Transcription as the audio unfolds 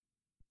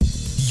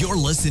You're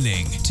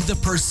listening to the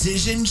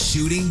Precision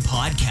Shooting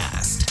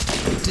Podcast,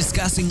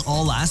 discussing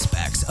all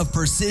aspects of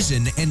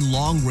precision and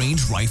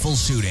long-range rifle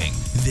shooting.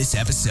 This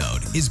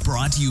episode is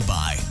brought to you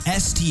by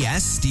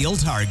STS Steel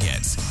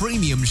Targets,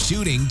 premium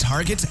shooting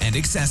targets and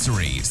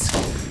accessories.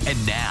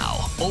 And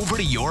now, over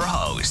to your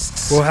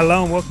hosts. Well,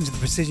 hello and welcome to the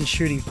Precision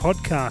Shooting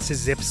Podcast.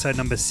 This is episode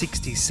number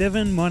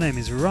 67. My name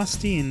is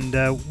Rusty, and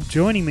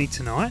joining me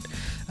tonight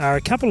are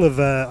a couple of,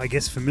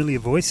 familiar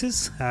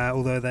voices,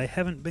 although they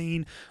haven't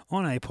been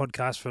on a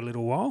podcast for a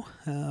little while.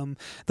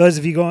 Those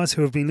of you guys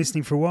who have been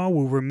listening for a while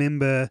will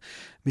remember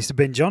Mr.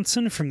 Ben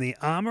Johnson from the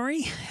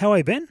Armory. How are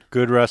you, Ben?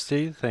 Good,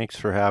 Rusty. Thanks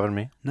for having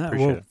me.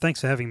 Appreciate it.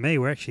 Thanks for having me.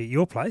 We're actually at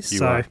your place.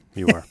 You are.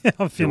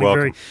 I'm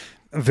feeling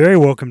very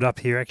welcomed up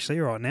here actually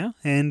right now.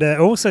 And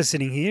also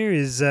sitting here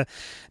is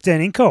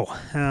Dan Inkle.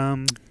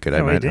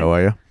 G'day, mate. How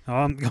are you? Oh,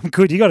 I'm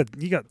good.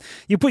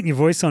 You're putting your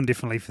voice on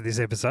differently for this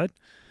episode.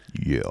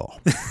 Yeah.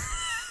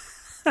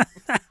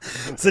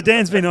 So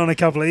Dan's been on a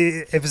couple of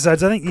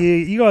episodes. I think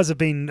you guys have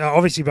been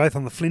obviously both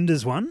on the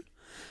Flinders one.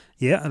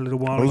 Yeah, a little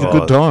while ago. It was a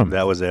good time.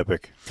 That was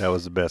epic. That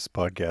was the best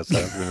podcast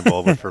I've been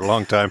involved with for a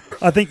long time.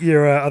 I think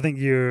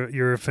you're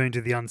referring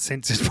to the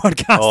Uncensored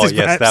podcast. Oh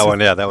yes, that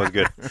one. Yeah, that was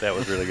good. That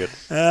was really good.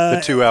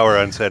 The 2-hour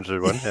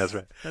uncensored one. That's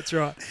right. That's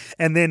right.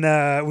 And then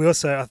we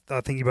also,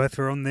 I think you both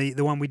were on the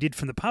one we did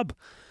from the pub.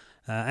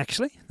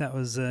 Actually, that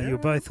was you were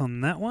both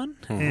on that one.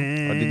 Mm-hmm.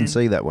 And I didn't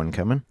see that one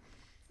coming.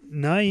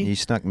 No, you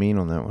snuck me in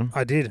on that one.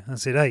 I did. I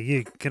said, "Hey,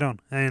 you get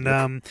on." And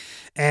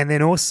and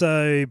then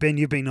also Ben,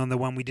 you've been on the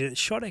one we did at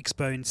Shot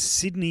Expo in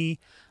Sydney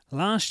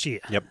last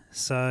year. Yep.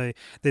 So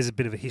there's a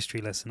bit of a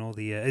history lesson. All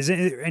the is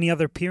there any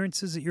other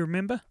appearances that you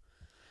remember?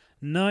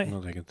 No,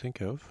 not that I can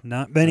think of.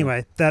 No, but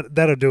anyway,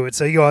 that'll do it.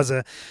 So you guys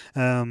are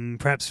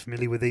perhaps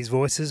familiar with these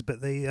voices,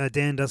 but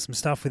Dan does some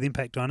stuff with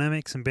Impact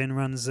Dynamics, and Ben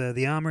runs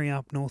the Armory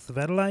up north of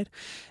Adelaide,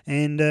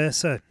 and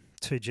so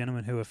two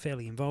gentlemen who are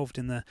fairly involved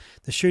in the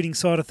shooting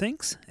side of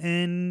things,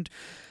 and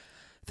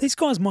these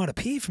guys might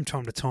appear from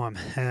time to time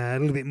a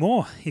little bit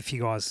more if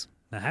you guys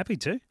are happy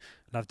to.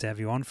 Love to have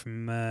you on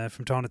from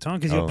time to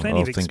time because you've got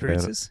plenty of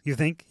experiences. You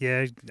think?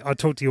 Yeah, I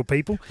talk to your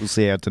people. We'll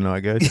see how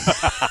tonight goes.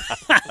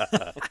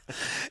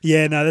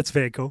 Yeah, no, that's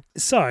very cool.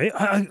 So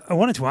I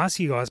wanted to ask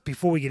you guys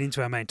before we get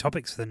into our main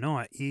topics for the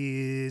night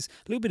is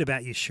a little bit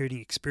about your shooting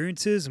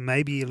experiences and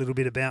maybe a little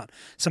bit about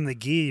some of the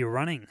gear you're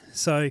running.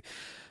 So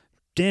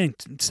Dan,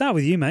 start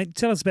with you, mate.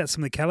 Tell us about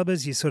some of the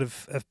calibers you sort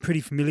of are pretty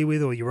familiar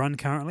with or you run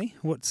currently.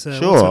 What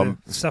sort of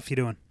stuff you're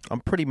doing?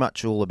 I'm pretty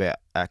much all about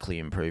Ackley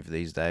improved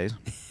these days.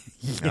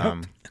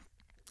 Yep.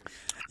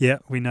 Yeah,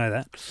 we know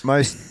that.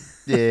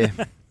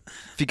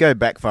 If you go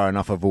back far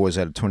enough, I've always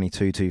had a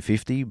 22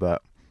 250,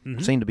 but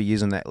seem to be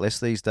using that less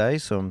these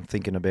days, so I'm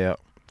thinking about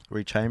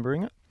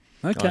rechambering it.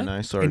 Okay. I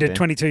know, sorry, into Ben.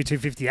 22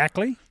 250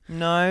 Ackley?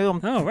 No.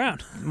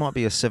 Right. Might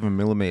be a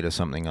 7mm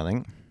something, I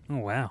think. Oh,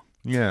 wow.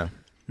 Yeah.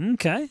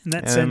 Okay. And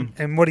that's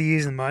and what are you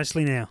using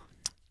mostly now?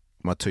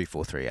 My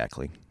 243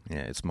 Ackley. Yeah,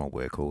 it's my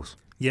workhorse.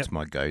 Yep. It's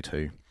my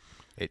go-to.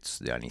 It's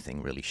the only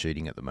thing really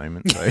shooting at the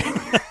moment. So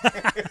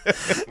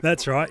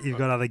that's right. You've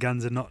got other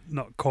guns that are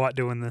not quite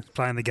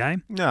playing the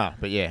game. No,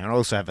 but yeah, and I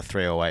also have a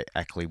 308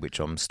 Ackley, which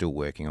I'm still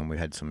working on. We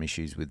had some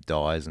issues with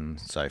dies and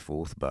so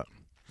forth, but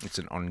it's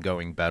an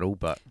ongoing battle.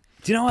 But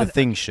do you know the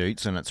thing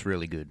shoots and it's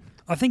really good.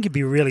 I think it'd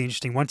be really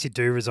interesting once you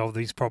do resolve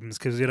these problems,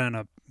 because we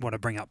don't want to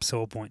bring up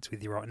sore points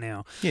with you right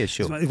now. Yeah,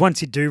 sure. So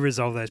once you do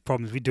resolve those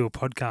problems, we do a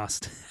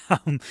podcast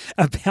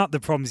about the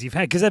problems you've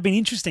had, because they've been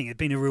interesting. It's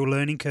been a real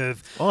learning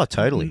curve. Oh,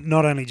 totally.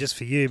 Not only just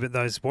for you, but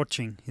those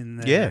watching in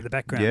the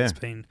background. Yeah. It's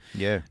been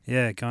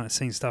kind of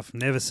seeing stuff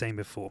I've never seen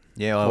before.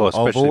 Yeah,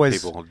 especially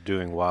people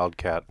doing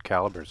wildcat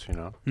calibers. You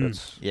know.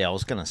 Yeah, I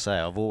was going to say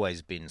I've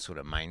always been sort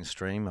of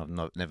mainstream.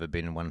 I've never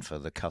been one for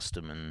the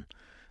custom and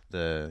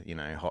the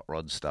hot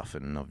rod stuff,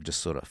 and I've just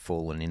sort of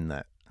fallen in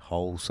that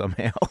hole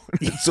somehow.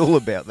 It's all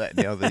about that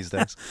now these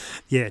days.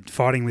 Yeah,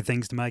 fighting with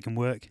things to make them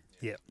work.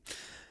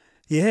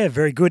 Yeah,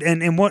 very good.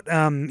 And what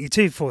your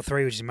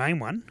 243, which is your main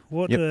one,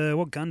 what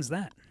gun's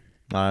that?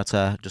 It's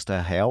just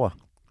a Hauer.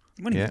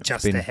 What do you mean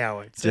just a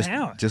Hauer? It's a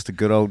Hauer. Just a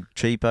good old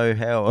cheapo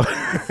Hauer.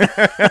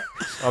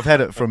 I've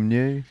had it from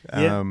new.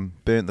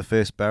 Burnt the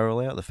first barrel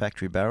out, the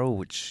factory barrel,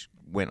 which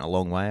went a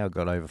long way. I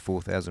got over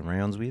 4,000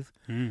 rounds with,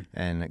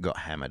 and it got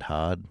hammered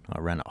hard. I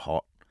ran it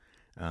hot.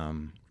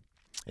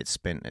 It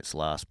spent its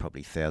last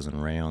probably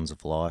 1,000 rounds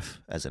of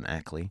life as an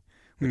Ackley,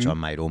 which I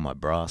made all my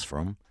brass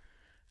from.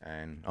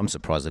 And I'm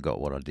surprised I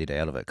got what I did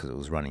out of it, because it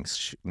was running,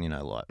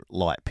 like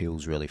light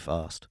pills really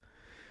fast.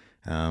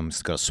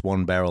 It's got a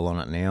Swan barrel on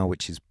it now,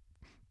 which is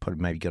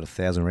probably maybe got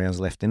 1,000 rounds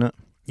left in it.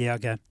 Yeah,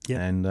 okay.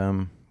 Yeah.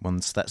 And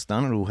once that's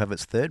done, it'll have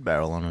its third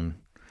barrel on, and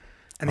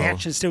the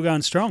action's still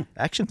going strong.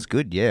 Action's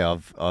good, yeah.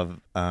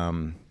 I've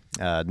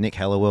Nick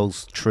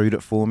Halliwell's trued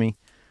it for me.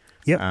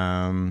 Yep.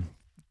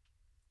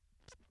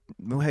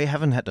 We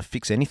haven't had to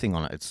fix anything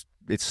on it.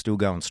 It's still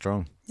going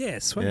strong. Yeah,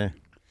 sweet.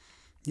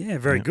 Yeah,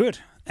 very good.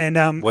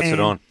 And what's it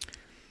on?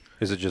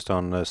 Is it just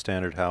on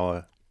standard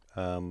Hauer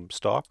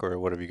stock, or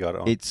what have you got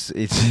on? It's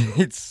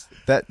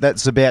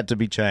that's about to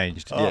be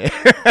changed. Oh.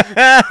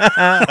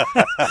 Yeah.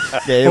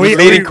 Yeah,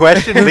 leading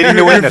question, leading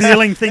the witness.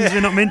 Revealing things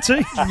we're not meant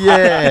to.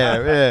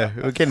 yeah.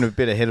 We're getting a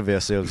bit ahead of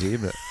ourselves here,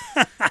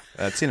 but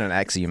it's in an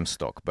Axiom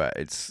stock. But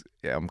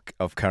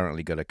I've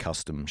currently got a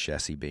custom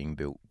chassis being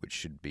built, which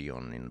should be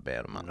on in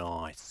about a month.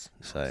 Nice.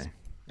 So,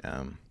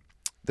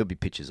 there'll be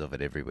pictures of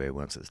it everywhere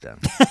once it's done.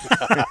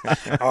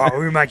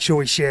 We'll make sure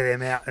we share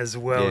them out as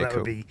well. Yeah, that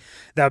cool.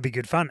 would be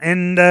good fun.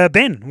 And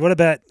Ben, what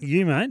about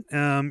you, mate?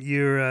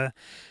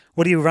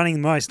 What are you running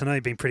the most? I know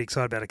you've been pretty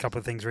excited about a couple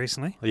of things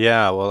recently.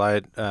 Yeah, well,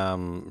 I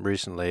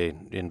recently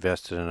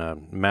invested in a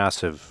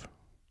massive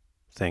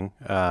thing.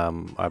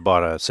 I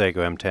bought a Seiko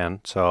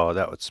M10, so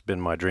that's been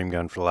my dream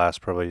gun for the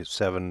last probably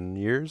 7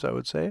 years, I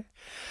would say.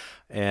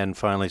 And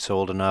finally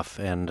sold enough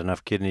and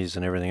enough kidneys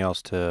and everything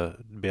else to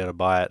be able to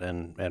buy it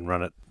and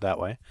run it that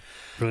way.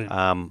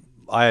 Brilliant.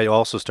 I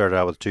also started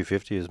out with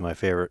 250 as my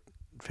favorite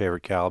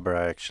caliber.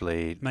 I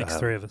actually Makes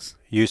three of us.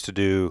 used to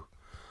do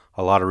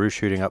a lot of roost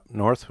shooting up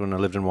north when I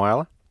lived in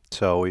Whyalla.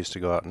 So we used to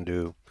go out and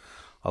do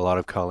a lot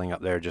of culling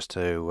up there just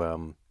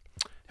to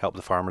help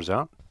the farmers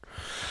out.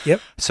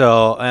 Yep.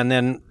 So, and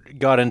then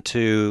got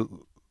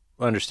into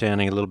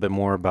understanding a little bit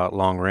more about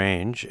long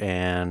range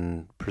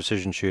and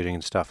precision shooting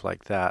and stuff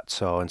like that.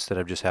 So instead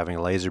of just having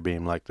a laser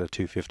beam like the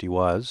 250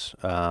 was,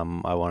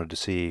 I wanted to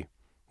see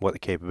what the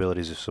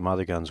capabilities of some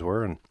other guns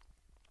were, and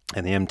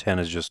the M10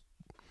 has just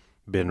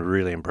been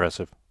really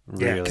impressive.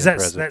 Yeah,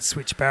 because that's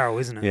switch barrel,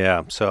 isn't it?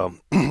 Yeah, so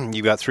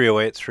you've got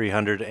 308,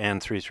 300,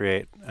 and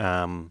 338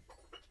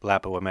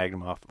 Lapua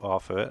Magnum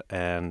off of it,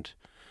 and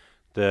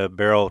the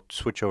barrel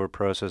switchover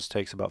process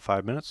takes about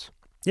 5 minutes.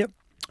 Yep.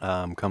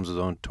 Comes with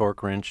its own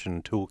torque wrench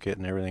and toolkit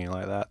and everything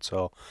like that,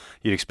 so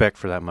you'd expect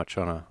for that much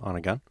on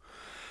a gun.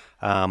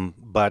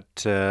 But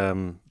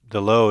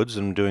the loads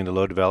and doing the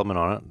load development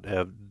on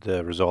it,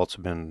 the results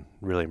have been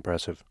really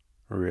impressive,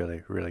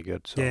 really, really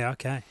good. So. Yeah,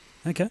 okay.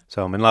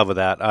 So I'm in love with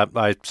that.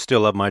 I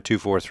still love my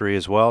 243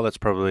 as well. That's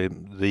probably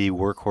the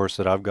workhorse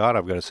that I've got.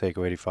 I've got a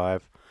Seiko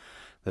 85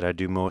 that I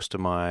do most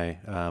of my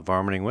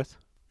varminting with,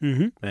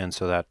 and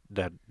so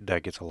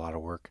that gets a lot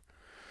of work.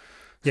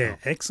 Yeah,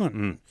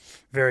 excellent.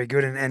 Very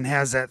good. And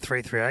how's that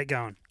 338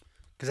 going?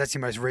 Because that's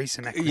your most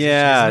recent acquisition.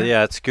 Yeah, isn't it?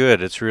 yeah, it's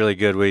good. It's really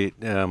good.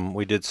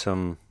 We did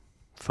some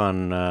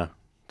fun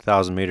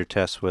 1,000-meter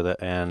tests with it,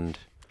 and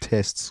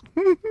Tests.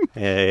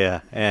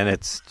 yeah, and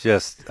it's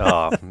just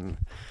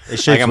It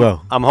shoots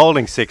well. I'm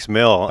holding 6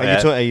 mil.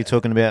 Are you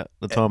talking about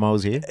the time I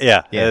was here?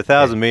 Yeah, Yeah, at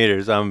 1,000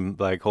 meters, I'm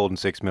like holding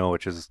 6 mil,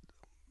 which is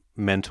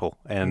mental.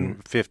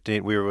 And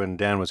 15. When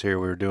Dan was here,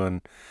 we were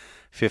doing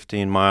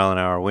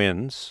 15-mile-an-hour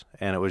winds,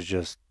 and it was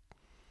just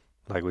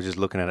like we're just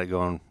looking at it,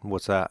 going,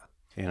 "What's that?"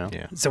 You know?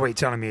 Yeah. So what you're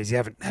telling me is you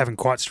haven't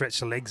quite stretched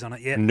the legs on it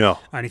yet? No,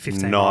 Only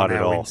 15 not mile at an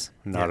hour all. winds.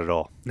 Not at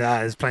all. No,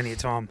 there's plenty of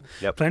time.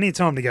 Yep. Plenty of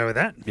time to go with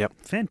that. Yep.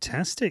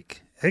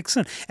 Fantastic.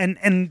 Excellent.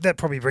 And that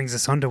probably brings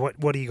us on to what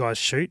do you guys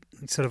shoot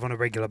sort of on a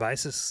regular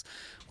basis?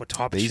 What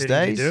type These of shooting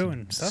days, do you do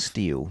and stuff?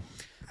 steel.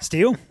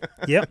 Steel?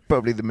 Yep.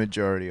 Probably the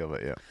majority of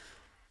it, yeah.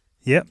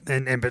 Yep.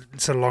 And but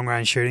sort of long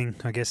range shooting,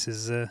 I guess,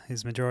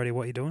 is majority of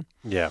what you're doing?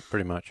 Yeah,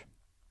 pretty much.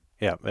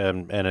 Yeah,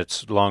 and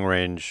it's long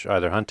range,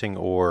 either hunting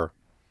or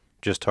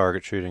just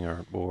target shooting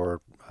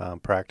or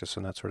practice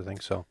and that sort of thing.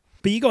 So.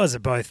 But you guys are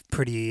both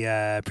pretty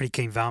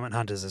keen varmint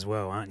hunters as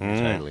well, aren't you?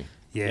 Totally.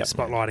 Yeah, Yep.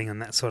 spotlighting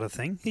and that sort of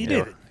thing. You Yeah.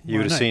 did it. You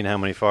would have Well, seen how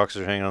many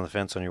foxes are hanging on the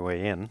fence on your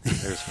way in.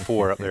 There's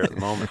 4 up there at the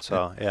moment.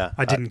 So yeah,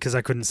 I didn't because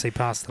I couldn't see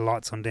past the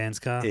lights on Dan's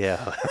car.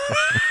 Yeah.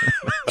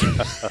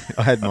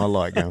 I had my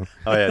light going.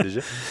 Oh yeah, did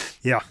you?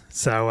 Yeah.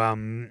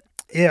 So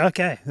yeah,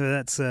 okay.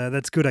 Well,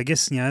 that's good. I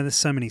guess there's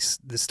so many.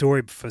 The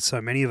story for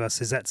so many of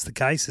us is that's the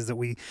case. Is that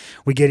we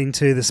get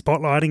into the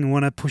spotlighting and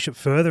want to push it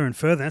further and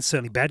further. That's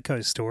certainly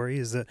Badco's story.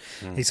 Is that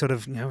he sort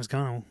of was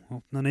going,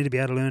 well, I need to be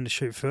able to learn to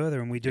shoot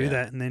further, and we do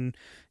that, and then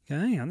go,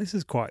 hang on, this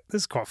is quite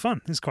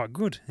fun. This is quite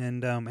good,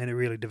 and it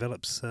really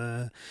develops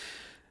further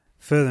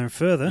and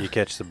further. You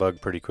catch the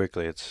bug pretty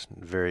quickly. It's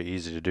very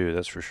easy to do.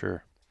 That's for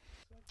sure.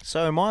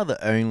 So am I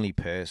the only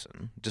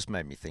person, just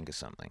made me think of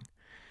something,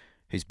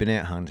 who's been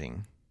out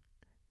hunting,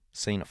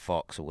 seen a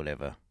fox or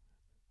whatever,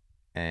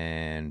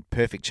 and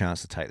perfect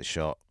chance to take the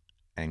shot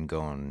and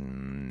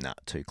gone, nah,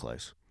 too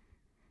close.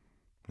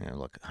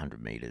 Like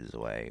 100 meters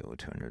away or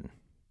 200.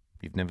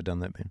 You've never done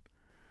that, Ben?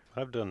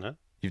 I've done that.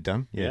 You've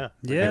done? Yeah.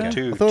 Like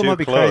I thought it might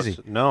be close.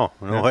 crazy. No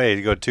way.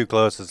 You go too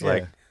close. It's Yeah.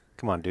 like,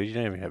 come on, dude. You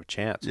don't even have a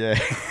chance. Yeah.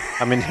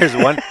 I mean, there's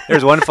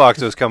one fox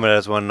that was coming at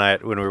us one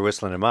night when we were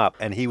whistling him up,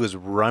 and he was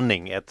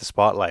running at the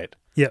spotlight.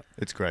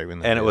 It's great when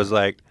that And it was happens.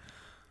 like,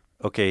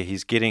 okay,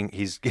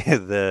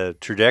 the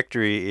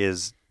trajectory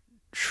is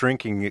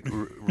shrinking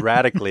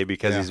radically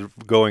because he's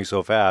going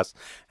so fast.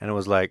 And it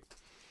was like,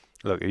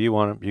 look, if you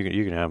want him,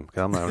 you can have him.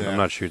 'Cause I'm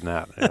not shooting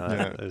that.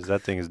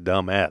 That thing is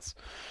dumb ass.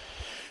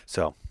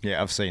 So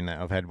Yeah, I've seen that.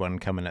 I've had one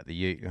coming at the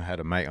ute. I had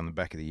a mate on the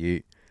back of the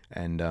ute,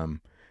 and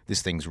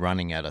this thing's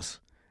running at us,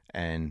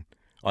 and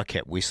I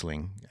kept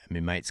whistling, and my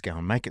mate's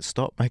going, make it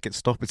stop,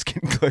 it's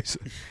getting closer.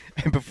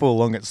 And before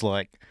long, it's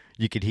like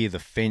you could hear the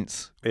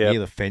fence,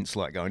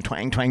 like going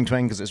twang, twang,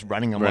 twang, because it's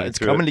running. I'm like, it's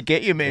coming to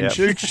get you, man. Yep.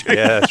 Shoot.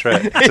 Yeah, that's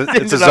right.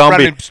 It's a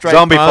running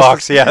zombie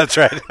fox. us. Yeah, that's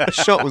right. The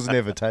shot was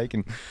never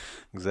taken.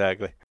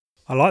 Exactly.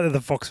 I like that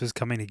the fox was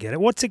coming to get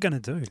it. What's it going to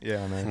do?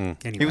 Yeah, I know.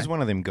 Anyway. He was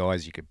one of them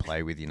guys you could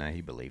play with,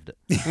 he believed it.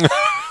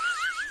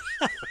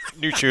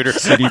 New shooter.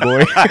 City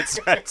boy. That's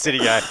right. City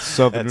guy.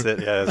 Sovereign. That's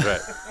it. Yeah,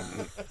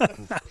 that's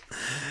right.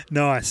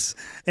 Nice.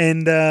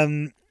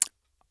 And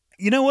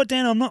you know what,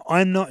 Dan?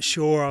 I'm not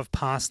sure I've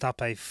passed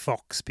up a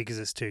fox because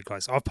it's too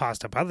close. I've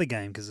passed up other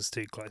game because it's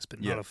too close,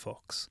 but not a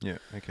fox. Yeah,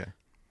 okay.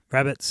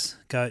 Rabbits,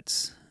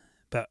 goats,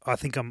 but I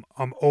think I'm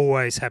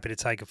always happy to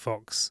take a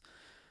fox,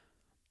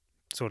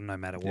 sort of no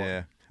matter what.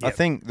 Yeah. Yep. I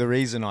think the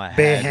reason I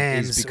bare had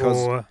hands is because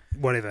or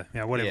whatever,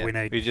 whatever we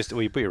need.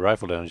 You put your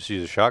rifle down and just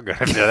use a shotgun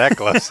if you're that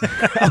close.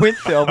 I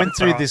went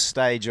through this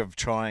stage of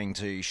trying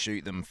to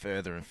shoot them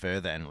further and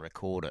further and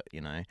record it,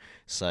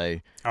 So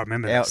I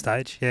remember that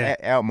stage. Yeah,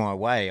 out my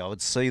way, I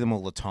would see them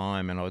all the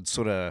time, and I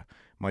would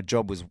my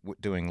job was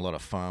doing a lot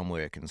of farm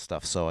work and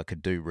stuff, so I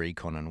could do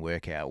recon and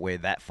work out where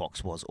that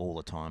fox was all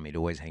the time. He'd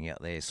always hang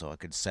out there, so I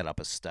could set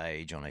up a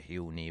stage on a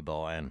hill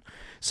nearby, and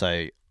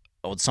so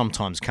I would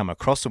sometimes come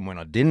across them when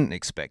I didn't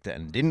expect it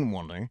and didn't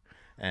want to,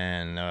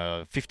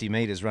 and 50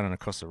 metres running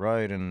across the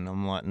road, and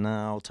I'm like, no,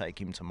 I'll take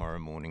him tomorrow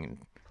morning and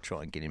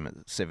try and get him at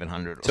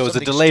 700 or So it was a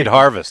something delayed stupid.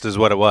 harvest is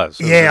what it was.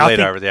 It was Yeah, a I delayed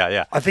think- harvest.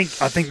 Yeah.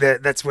 I think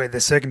that's where the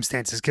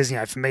circumstances, because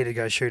for me to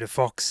go shoot a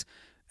fox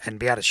and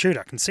be able to shoot,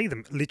 I can see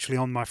them literally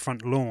on my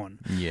front lawn.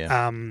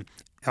 Yeah.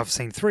 I've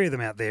seen 3 of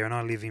them out there, and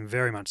I live in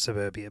very much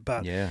suburbia.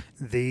 But Yeah.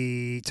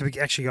 to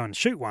actually go and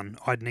shoot one,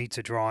 I'd need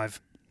to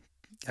drive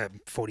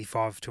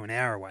 45 to an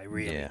hour away,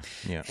 really. Yeah.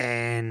 Yeah.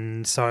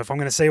 And so if I'm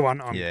going to see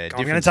one, I'm going to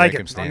different take it.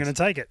 I'm circumstance. going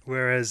to take it.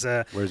 Whereas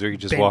Whereas we could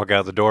just Ben- walk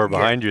out the door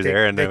behind you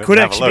there, and there then could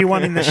have a actually be look.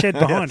 one in the shed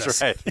behind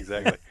That's us. right,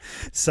 exactly.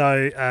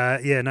 So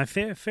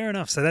fair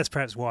enough. So that's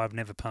perhaps why I've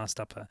never passed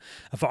up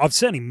I've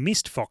certainly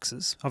missed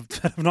foxes. I've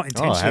not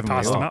intentionally haven't we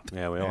passed them all? up.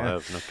 Yeah, we all Yeah.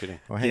 have. No kidding.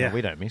 Well, hang Yeah. on,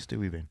 we don't miss, do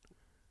we, Ben?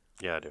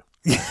 Yeah, I do.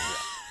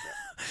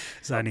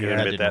 It's only, Gonna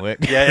that admit didn't work.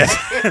 Yeah.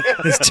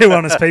 there's 2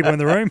 honest people in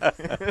the room.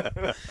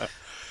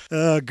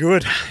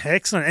 Good,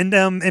 excellent.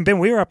 And Ben,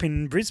 we were up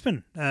in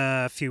Brisbane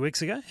a few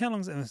weeks ago. How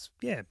long?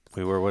 Yeah,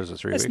 We were. What is it?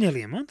 3 that's weeks.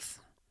 nearly a month.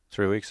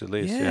 3 weeks at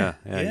least. Yeah, Yeah.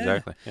 yeah.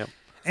 Exactly. Yep.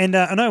 And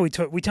I know we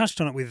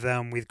touched on it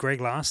with Greg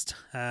last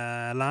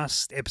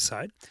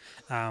episode,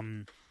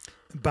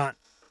 but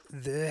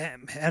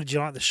how did you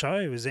like the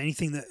show? Was there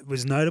anything that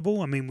was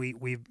notable? I mean,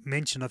 we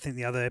mentioned I think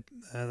the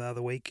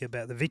other week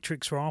about the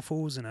Victrix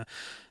rifles and a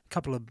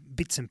couple of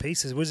bits and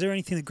pieces. Was there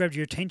anything that grabbed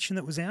your attention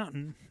that was out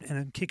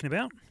and kicking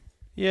about?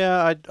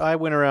 Yeah, I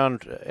went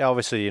around.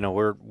 Obviously,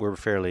 we're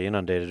fairly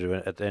inundated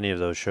at any of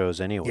those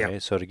shows anyway.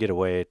 Yep. So to get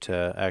away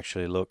to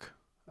actually look,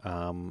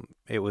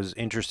 it was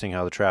interesting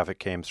how the traffic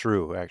came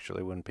through.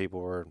 Actually, when people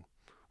were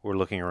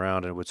looking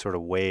around, and it would sort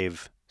of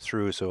wave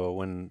through. So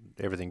when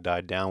everything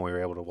died down, we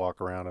were able to walk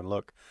around and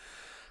look.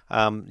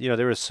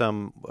 There was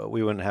some.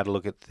 We went and had a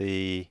look at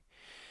the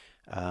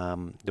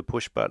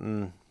push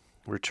button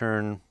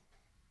return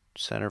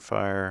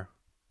centerfire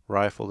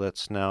rifle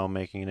that's now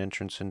making an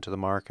entrance into the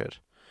market.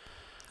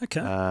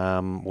 Okay.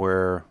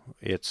 Where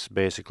it's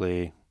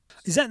basically.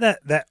 Is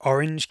that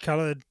orange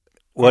coloured?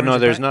 Well, no,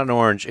 orange there's back? not an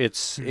orange.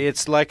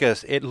 It's like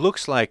it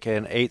looks like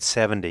an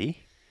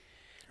 870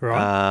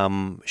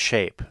 Right.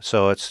 shape.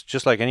 So it's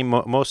just like any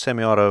most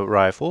semi-auto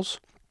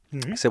rifles.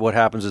 Mhm. Except what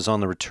happens is on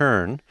the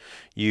return,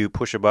 you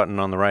push a button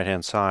on the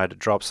right-hand side, it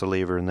drops the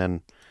lever, and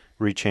then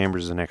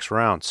rechambers the next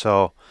round.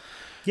 So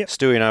Yep.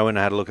 Stewie and I went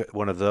and had a look at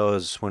one of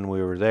those when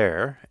we were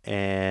there,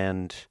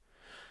 and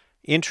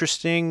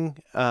interesting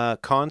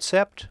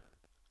concept.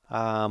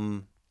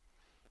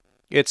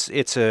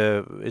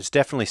 It's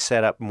definitely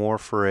set up more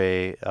for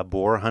a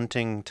boar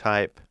hunting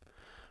type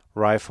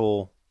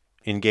rifle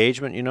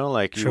engagement,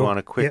 like you Sure. want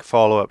a quick Yep.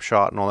 follow-up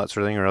shot and all that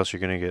sort of thing, or else you're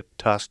going to get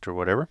tusked or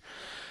whatever.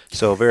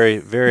 So very,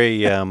 very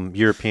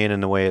European in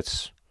the way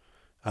it's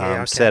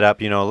Okay. set up,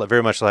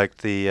 very much like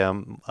the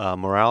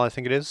Morale, I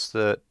think it is,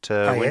 that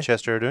yeah.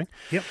 Winchester are doing.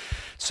 Yep.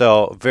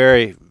 So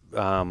very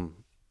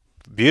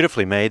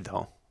beautifully made,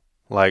 though.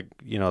 Like,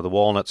 the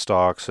walnut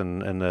stalks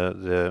and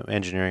the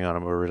engineering on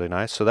them were really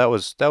nice. So that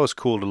was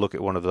cool to look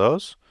at one of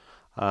those.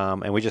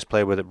 And we just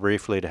played with it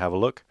briefly to have a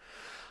look.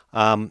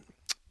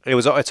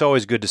 It's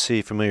always good to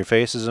see familiar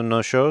faces in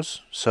those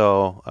shows.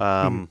 So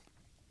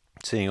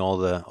seeing all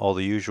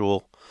the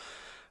usual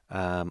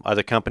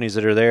other companies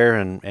that are there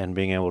and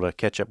being able to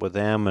catch up with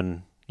them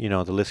and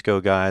the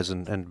Lithgow guys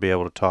and be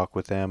able to talk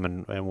with them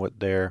and what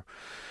they're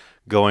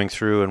going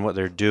through and what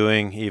they're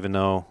doing, even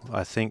though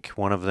I think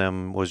one of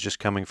them was just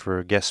coming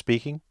for guest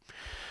speaking.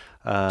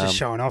 Just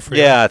showing off.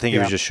 Really. Yeah, I think he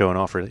was just showing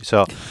off, really.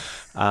 So,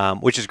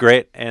 which is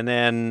great. And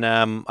then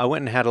I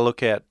went and had a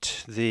look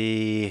at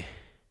the,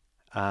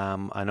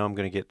 I know I'm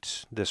going to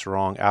get this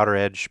wrong, Outer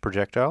Edge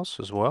projectiles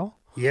as well.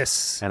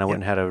 Yes. And I went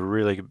and had a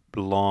really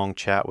long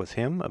chat with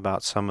him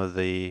about some of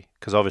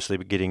because obviously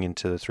getting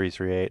into the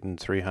 338 and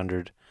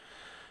 300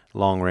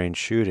 long-range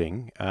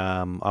shooting,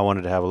 I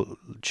wanted to have a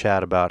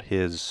chat about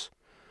his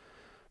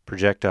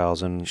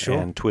projectiles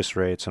and twist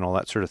rates and all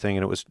that sort of thing,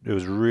 and it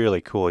was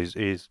really cool. He's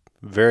a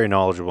very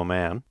knowledgeable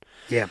man.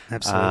 Yeah,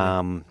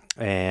 absolutely.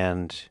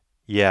 And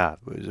yeah,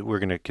 we're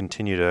going to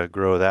continue to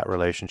grow that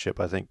relationship,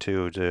 I think,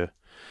 too,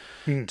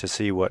 to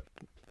see what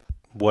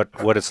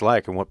it's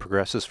like and what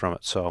progresses from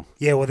it. So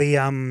yeah,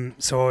 well,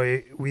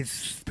 so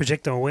with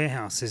Projectile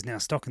Warehouse is now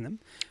stocking them.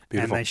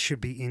 Beautiful. And they should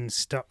be in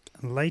stock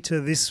later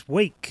this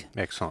week.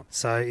 Excellent.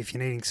 So if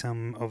you're needing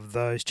some of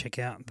those, check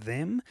out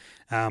them.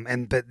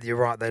 But you're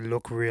right, they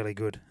look really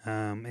good.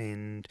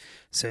 And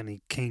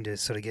certainly keen to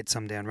sort of get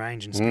some down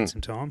range and spend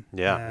some time.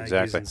 Yeah,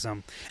 exactly. Using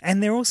some.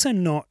 And they're also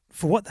not,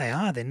 for what they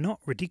are, they're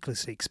not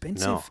ridiculously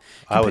expensive. No,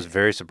 I was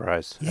very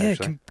surprised. Yeah,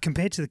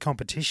 compared to the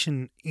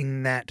competition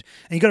in that,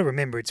 and you got to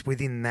remember it's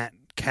within that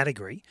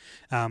category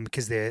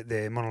because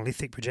they're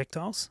monolithic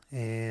projectiles.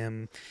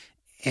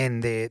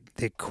 And they're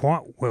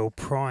quite well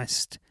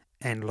priced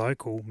and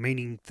local,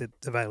 meaning the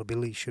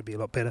availability should be a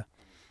lot better.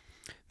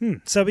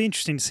 So it'll be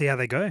interesting to see how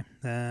they go.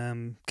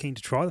 Keen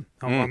to try them.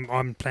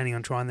 I'm planning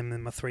on trying them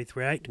in my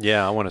 338.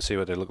 Yeah, I want to see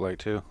what they look like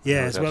too.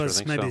 Yeah, as well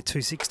as maybe the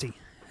 260.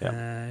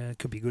 Yeah.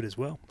 Could be good as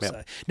well. Yep.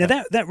 So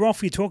now that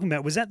rifle you're talking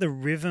about, was that the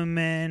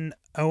Riverman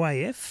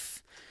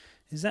OAF?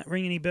 Does that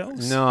ring any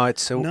bells? No, I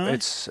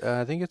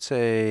think it's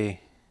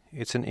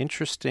an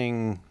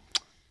interesting.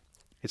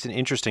 It's an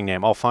interesting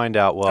name. I'll find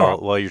out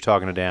while you're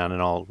talking to Dan,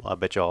 and I'll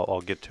bet you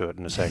I'll get to it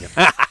in a second.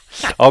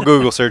 I'll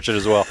Google search it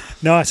as well.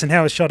 Nice. And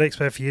how was Shot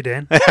Expo for you,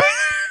 Dan?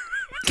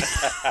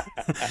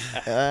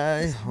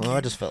 Well,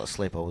 I just fell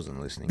asleep. I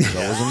wasn't listening because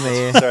I wasn't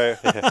there.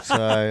 Sorry. So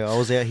I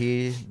was out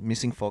here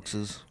missing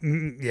foxes.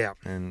 Yeah.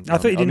 And I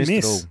thought you didn't missed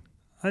miss. it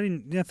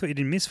I thought you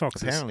didn't miss all.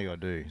 foxes. Apparently I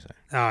do. So.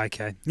 Oh,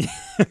 okay.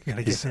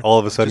 All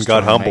of a sudden Just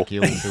got trying to humble. make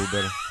you all feel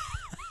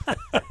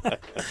better.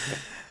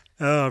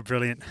 Oh,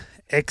 brilliant.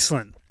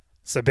 Excellent.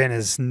 So Ben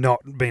has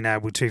not been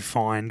able to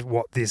find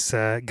what this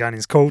gun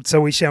is called,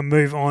 so we shall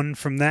move on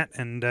from that,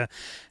 and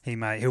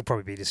he'll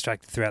probably be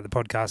distracted throughout the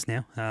podcast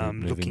now.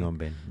 Moving on,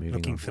 Ben.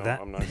 Moving on. For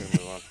that. I'm not going to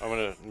move on. I'm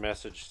going to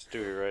message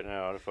Stewie right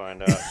now to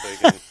find out so he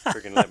can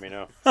freaking let me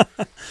know.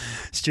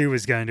 Stu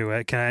was going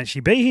to can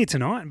actually be here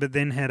tonight, but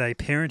then had a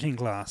parenting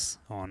class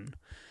on.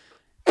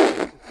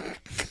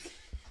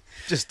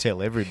 Just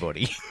tell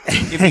everybody.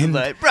 You'd be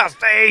like,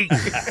 Rusty!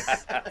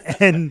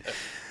 And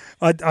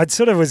I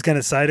sort of was going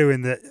to say to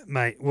him that,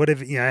 mate,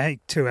 whatever, hey,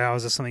 2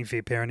 hours or something for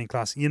your parenting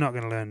class, you're not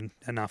going to learn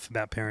enough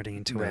about parenting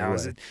in 2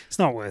 hours. Right. It's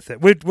not worth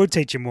it. We'll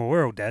teach you more.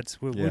 We're all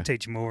dads. We'll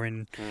teach you more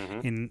in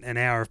an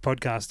hour of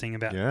podcasting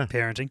about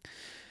parenting.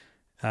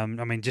 I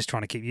mean, just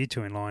trying to keep you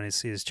two in line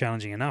is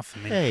challenging enough.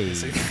 I mean,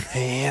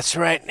 Hey, that's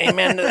right.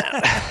 Amen to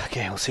that.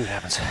 Okay, we'll see what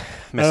happens.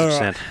 Message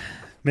sent.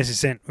 Message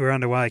sent. We're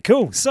underway.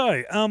 Cool.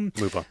 So,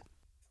 move on.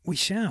 We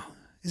shall.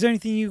 Is there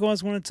anything you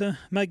guys wanted to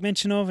make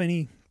mention of?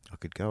 Any? I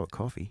could go at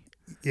coffee.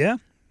 Yeah,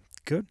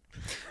 good.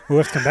 We'll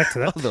have to come back to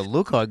that. Oh, the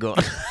look I got.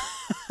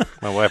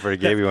 My wife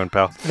already gave you one,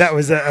 pal. That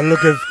was a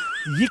look of,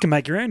 you can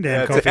make your own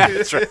damn coffee.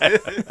 That's right.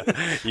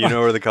 You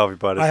know where the coffee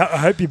pot is. I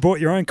hope you bought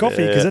your own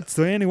coffee because that's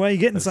the only way you're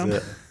getting some.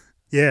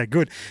 Yeah,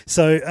 good.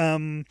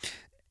 So,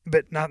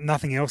 but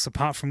nothing else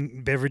apart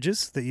from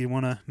beverages that you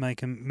want to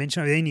make a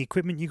mention of? Any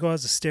equipment you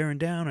guys are staring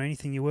down or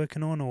anything you're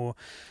working on or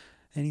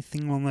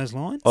anything along those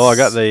lines? Oh, I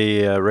got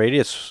the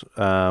Radius,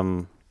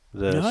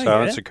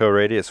 Silencer Co.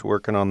 Radius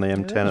working on the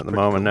M10 at the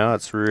moment now.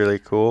 It's really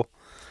cool.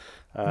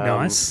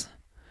 Nice.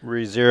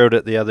 Re-zeroed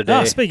it the other day.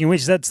 Oh, speaking of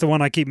which, that's the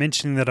one I keep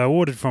mentioning that I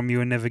ordered from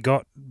you and never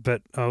got,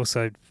 but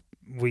also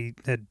we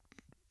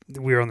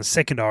were on the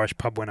second Irish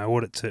pub when I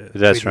ordered to.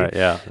 That's right,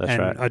 yeah, that's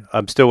right.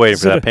 I'm still waiting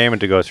for sort that payment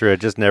to go through. It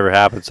just never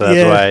happened, so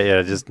that's why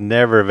it just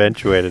never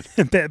eventuated.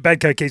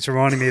 Badco keeps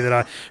reminding me that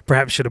I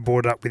perhaps should have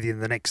bought it up with you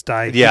the next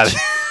day. Yeah.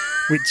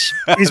 Which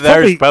is the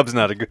probably, Irish pub's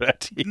not a good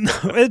idea. No,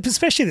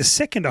 especially the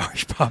second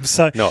Irish pub.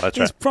 So no, that's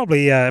it's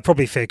right.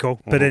 probably fair call.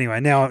 But anyway,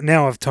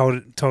 now I've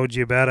told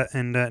you about it,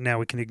 and now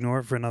we can ignore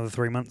it for another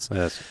 3 months.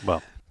 Yes,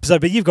 well. So,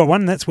 but you've got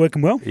one that's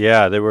working well.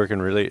 Yeah, they're working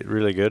really,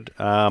 really good.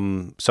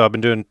 So I've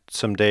been doing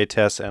some day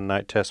tests and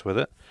night tests with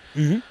it.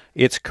 Mm-hmm.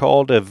 It's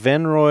called a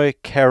Venroy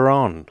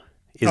Caron.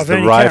 Is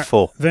the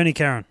rifle? Verny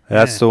Caron.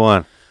 That's the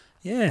one.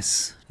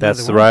 Yes,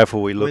 that's the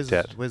rifle we looked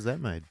at. Where's that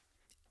made?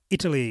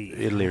 Italy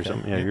or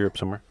something. Yeah, Europe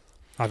somewhere.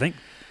 I think.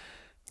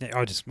 Yeah, I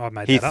made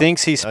that up. He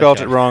thinks he spelled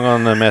it wrong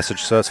on the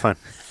message, so that's fine.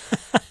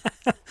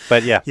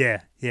 But yeah.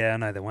 Yeah, I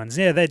know the ones.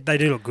 Yeah, they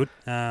do look good.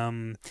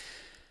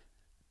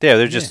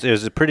 They're just, it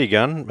was a pretty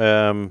gun.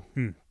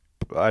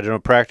 I don't know,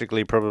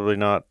 practically probably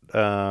not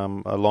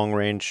a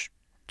long-range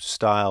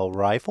style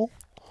rifle.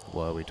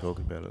 Why are we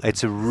talking about it?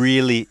 It's a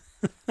really,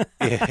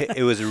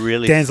 it was a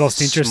really Dan's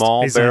lost interest.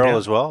 small barrel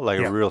as well, like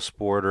a real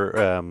sporter,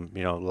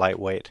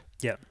 lightweight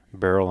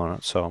barrel on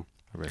it, so.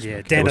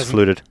 Dan was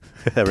fluted.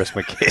 That rest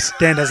my case.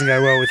 Dan doesn't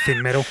go well with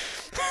thin metal.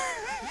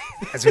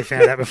 As we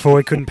found out before,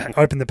 he couldn't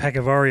open the pack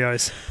of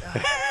Oreos.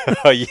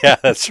 Oh, yeah,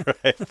 that's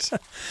right.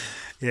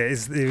 Yeah,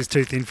 it was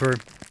too thin for him.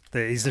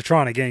 He's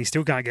trying again. He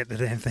still can't get the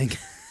damn thing.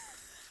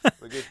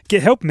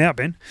 Help him out,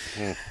 Ben.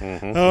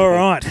 All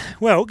right.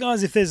 Well,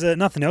 guys, if there's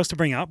nothing else to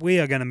bring up, we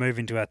are going to move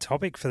into our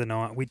topic for the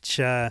night, which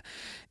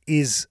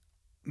is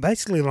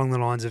basically along the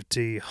lines of: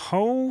 do you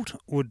hold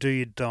or do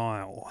you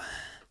dial?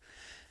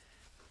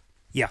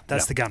 Yeah,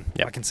 that's the gun.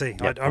 Yep. I can see.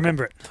 Yep. I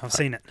remember it. I've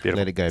seen it. Beautiful.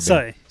 Let it go,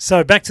 Ben.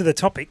 So back to the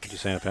topic. Did you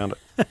say I found it?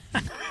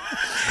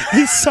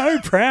 He's so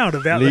proud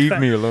about the fact.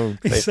 Leave me alone.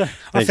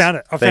 I found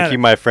it. Thank you,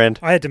 my friend.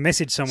 I had to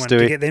message someone Stewie,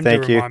 to get them to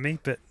remind me,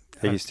 but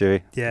thank you,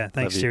 Stewie. Yeah,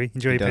 thanks, Stewie.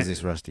 Enjoy he your does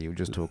this, Rusty. He'll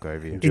just talk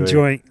over you.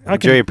 Enjoy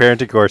your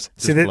parenting course.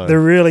 See, the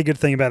really good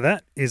thing about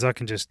that is I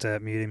can just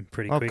mute him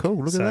pretty quick. Oh,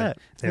 cool. Look at that.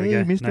 There we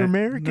go. Mr.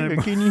 America,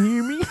 can you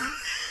hear me?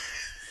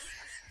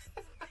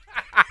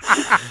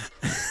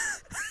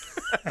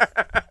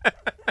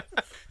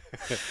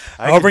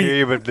 I can hear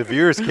you, but the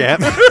viewers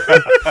can't.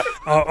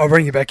 I'll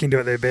bring you back into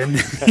it there, Ben.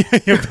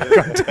 You're back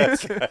on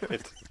task.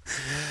 Right.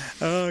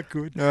 Oh,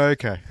 good.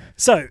 Okay.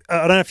 So, I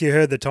don't know if you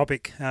heard the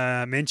topic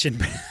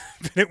mentioned,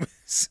 but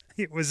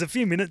it was a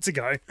few minutes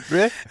ago.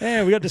 Really?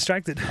 Yeah, we got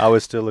distracted. I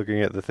was still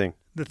looking at the thing.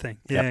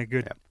 Yeah, Yep.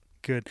 good. Yep.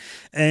 Good.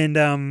 And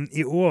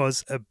it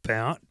was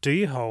about, do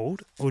you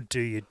hold or do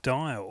you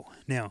dial?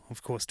 Now,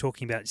 of course,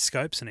 talking about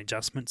scopes and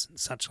adjustments and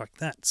such like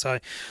that. So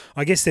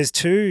I guess there's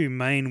two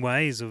main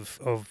ways of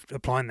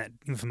applying that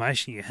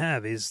information you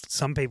have is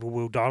some people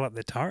will dial up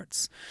their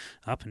turrets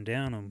up and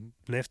down and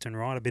left and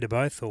right, a bit of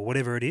both or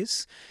whatever it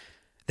is.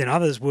 Then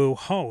others will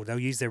hold. They'll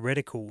use their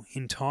reticle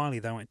entirely.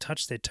 They won't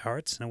touch their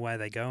turrets, and away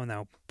they go, and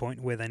they'll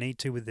point where they need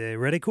to with their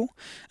reticle.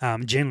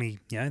 Generally,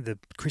 the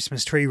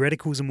Christmas tree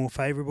reticles are more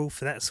favourable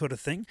for that sort of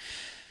thing.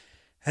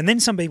 And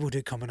then some people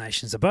do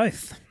combinations of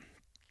both.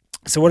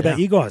 So what about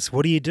you guys?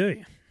 What do you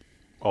do?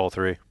 All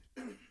three.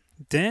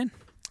 Dan?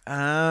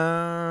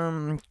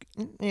 Yeah,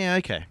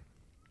 okay.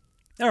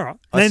 All right.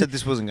 I said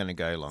this wasn't going to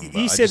go long.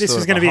 You said this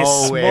was going to be a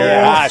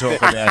small...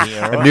 talk about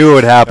here, right? I knew it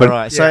would happen. All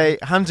right, so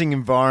hunting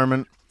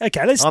environment.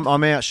 Okay, let's... I'm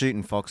out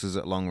shooting foxes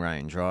at long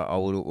range, right? I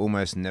would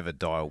almost never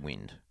dial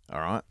wind,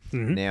 all right?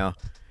 Mm-hmm. Now,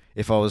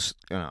 if I was...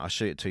 I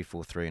shoot a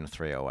 243 and a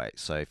 308,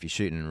 so if you're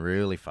shooting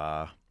really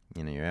far,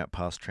 you're out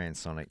past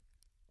transonic,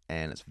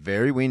 and it's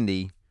very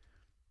windy,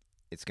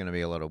 it's going to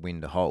be a lot of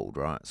wind to hold,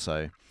 right?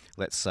 So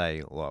let's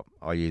say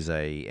I use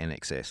a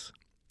NXS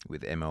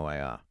with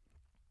MOAR.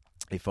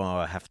 If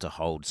I have to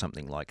hold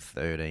something like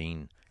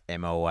 13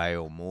 MOA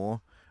or more,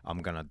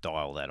 I'm going to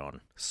dial that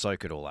on,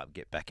 soak it all up,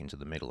 get back into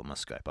the middle of my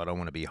scope. I don't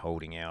want to be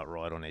holding out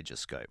right on edge of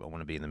scope. I want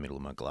to be in the middle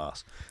of my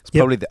glass. It's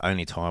probably the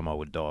only time I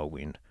would dial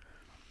wind.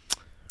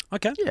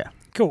 Okay. Yeah.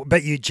 Cool.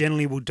 But you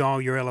generally will dial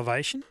your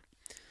elevation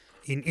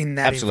in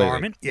that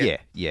environment? Yeah.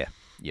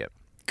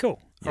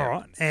 Cool. Yeah. All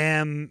right.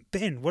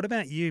 Ben, what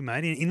about you,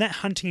 mate? In that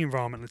hunting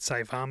environment, let's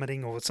say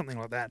varminting or something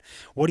like that,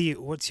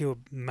 what's your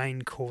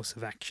main course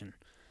of action?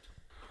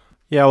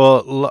 Yeah,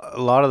 well,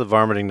 a lot of the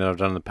varminting that I've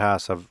done in the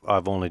past,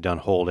 I've only done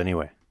hold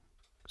anyway.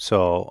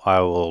 So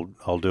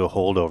I'll do a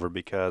holdover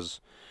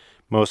because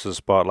most of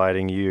the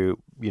spotlighting,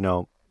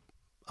 one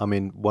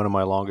of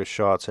my longest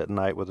shots at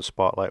night with a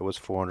spotlight was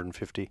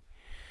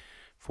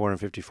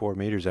 454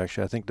 meters.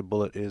 Actually, I think the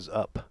bullet is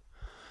up.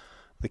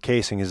 The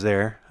casing is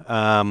there.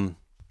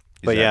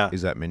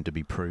 Is that meant to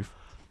be proof?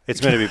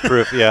 It's meant to be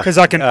proof, yeah. Because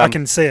I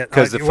can see it.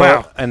 Because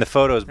and the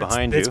photo is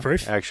behind you,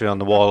 proof. actually on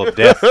the wall of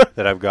death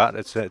that I've got.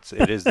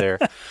 It is there.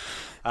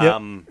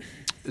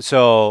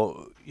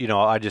 So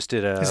I just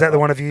did a. Is that the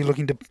one of you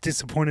looking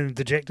disappointed and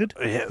dejected?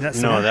 Yeah,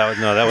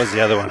 that was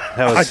the other one.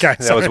 That was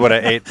that was what I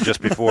ate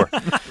just before.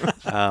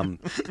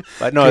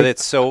 But no,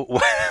 it's so.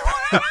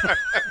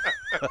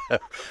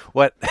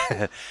 What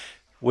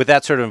with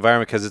that sort of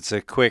environment, because it's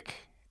a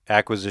quick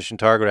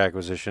target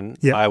acquisition.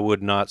 Yep. I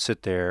would not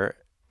sit there,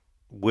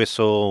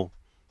 whistle,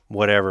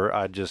 whatever.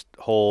 I'd just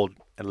hold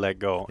and let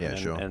go,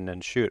 and then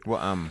shoot.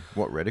 What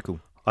reticle?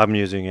 I'm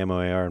using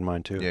MOAR in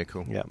mine too. Yeah,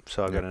 cool. Yeah,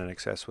 so I got an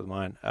XS with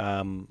mine,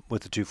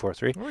 with the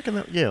 243. I reckon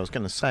I was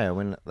going to say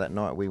that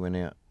night we went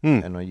out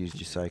and I used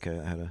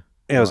Yoseko. Had a.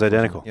 Yeah, it was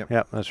identical. Yep.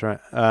 Yeah, that's right.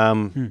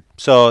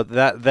 So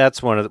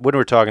that's one of when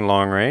we're talking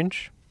long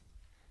range.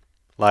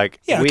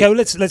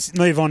 Let's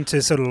move on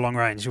to sort of long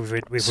range.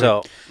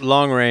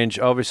 Long range,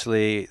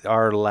 obviously,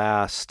 our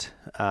last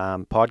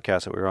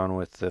podcast that we were on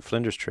with the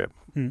Flinders trip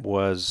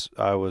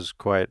I was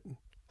quite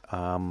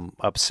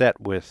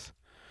upset with.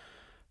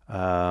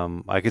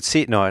 I could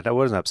see. No, I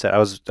wasn't upset.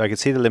 I could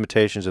see the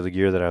limitations of the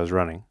gear that I was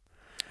running.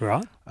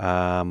 Right.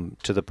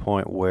 To the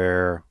point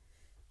where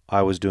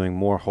I was doing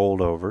more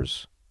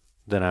holdovers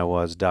than I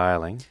was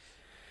dialing.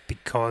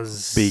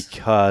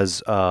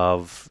 Because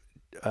of.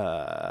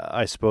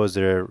 I suppose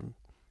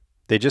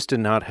they just did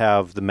not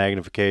have the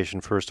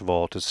magnification, first of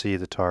all, to see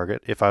the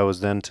target. If I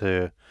was then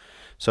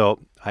so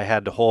I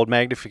had to hold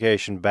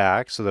magnification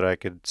back so that I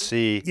could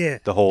see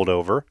the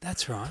holdover.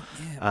 That's right.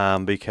 Yeah.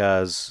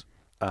 Because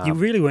you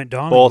really weren't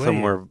dialing. Both of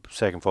them were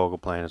second focal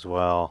plane as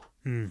well.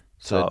 Mm.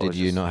 So did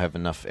you not have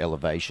enough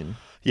elevation?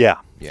 Yeah,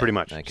 pretty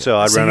much. Okay. So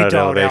I'd run out of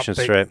elevation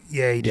straight.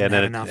 Yeah, you didn't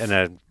have enough. And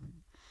I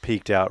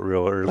peaked out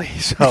real early.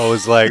 So I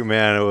was like,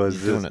 man, it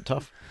was doing it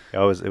tough. It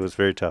was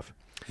very tough.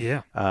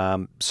 Yeah.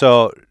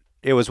 So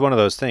it was one of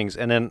those things.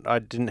 And then I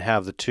didn't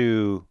have the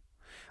two.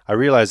 I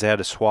realized I had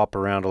to swap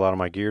around a lot of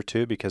my gear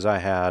too, because I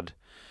had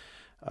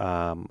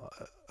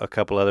a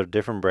couple other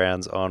different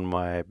brands on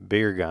my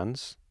bigger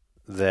guns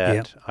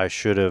that I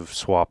should have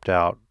swapped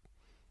out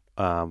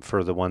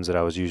for the ones that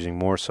I was using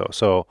more so.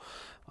 So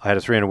I had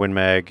a 300 Win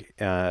Mag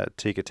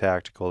Tikka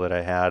Tactical that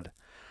I had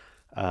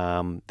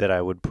that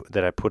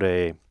I put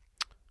a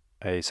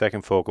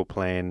second focal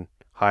plane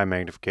high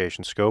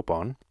magnification scope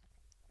on.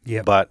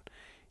 Yeah. But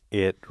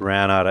it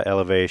ran out of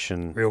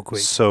elevation real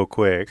quick, so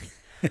quick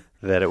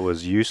that it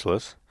was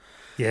useless.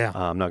 Yeah.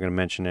 I'm not going to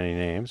mention any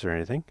names or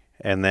anything.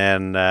 And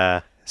then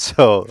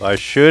so I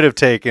should have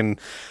taken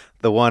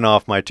the one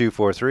off my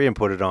 243 and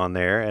put it on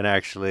there, and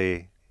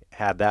actually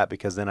had that,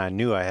 because then I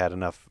knew I had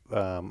enough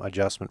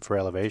adjustment for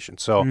elevation.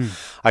 So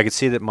I could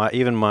see that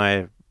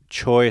my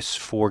choice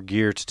for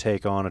gear to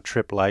take on a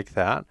trip like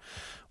that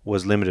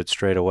was limited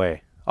straight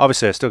away.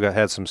 Obviously, I still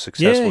had some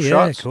successful shots.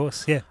 Yeah, of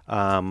course,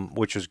 yeah.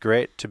 Which was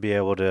great to be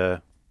able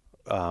to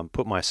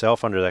put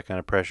myself under that kind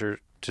of pressure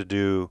to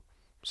do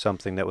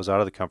something that was out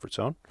of the comfort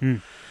zone.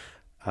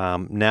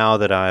 Now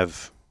that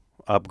I've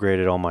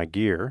upgraded all my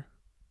gear,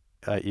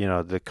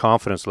 the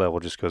confidence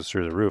level just goes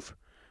through the roof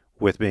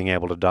with being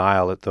able to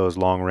dial at those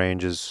long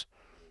ranges,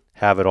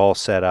 have it all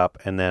set up,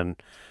 and then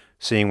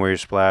seeing where your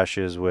splash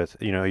is with,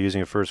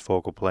 using a first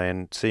focal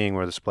plane, seeing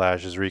where the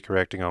splash is,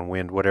 recorrecting on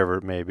wind, whatever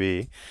it may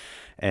be.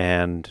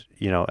 And,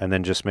 and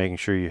then just making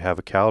sure you have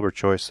a caliber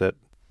choice that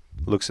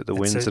looks at the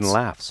winds and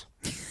laughs.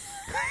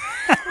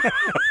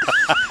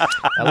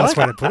 That's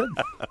way to put it.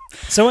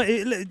 So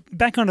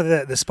back onto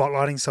the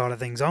spotlighting side of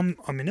things, I'm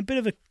in a bit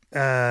of a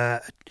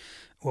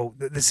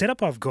the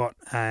setup I've got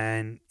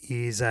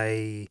is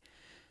a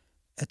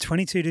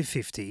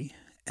 22-50,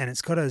 and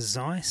it's got a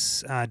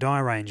Zeiss dye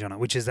range on it,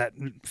 which is that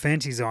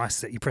fancy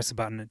Zeiss that you press a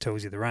button and it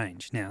tells you the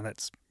range. Now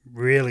that's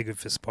really good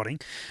for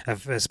spotlighting,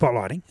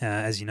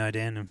 as you know,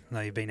 Dan. I know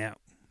you've been out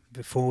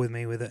before with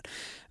me with it.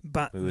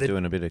 But we were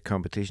doing a bit of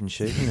competition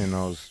shooting, and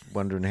I was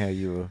wondering how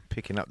you were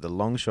picking up the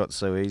long shots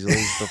so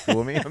easily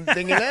before me. I'm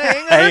thinking,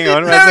 hang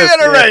on,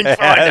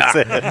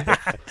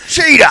 rangefinder.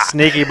 Cheater!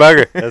 Sneaky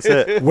bugger. That's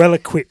it. Well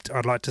equipped,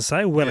 I'd like to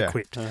say. Well Yeah.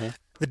 equipped.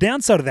 The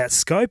downside of that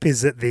scope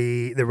is that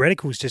the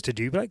reticle is just a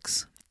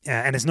duplex.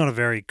 And it's not a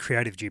very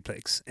creative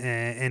duplex,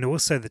 and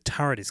also the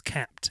turret is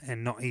capped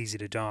and not easy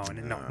to dial,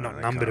 and not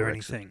numbered or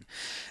anything.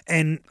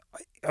 And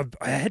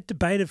I had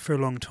debated for a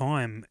long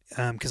time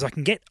because I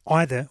can get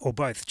either or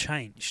both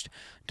changed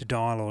to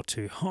dial or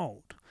to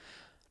hold.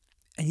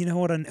 And you know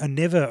what? I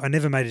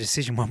never made a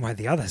decision one way or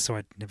the other, so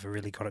I never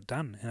really got it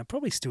done. And I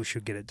probably still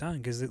should get it done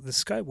because the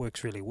scope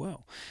works really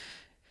well.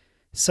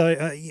 So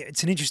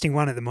it's an interesting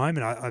one at the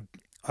moment.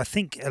 I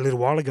think a little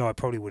while ago I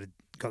probably would have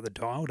got the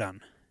dial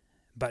done.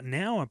 But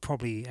now I'm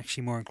probably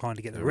actually more inclined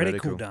to get the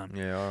reticle done.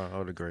 Yeah, I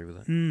would agree with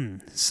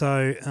that.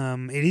 So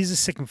it is a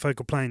second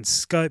focal plane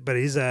scope, but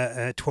it is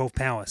a 12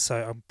 power.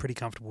 So I'm pretty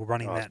comfortable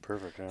running that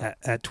perfect,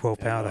 at 12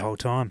 power the whole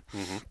time.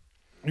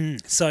 Mm-hmm.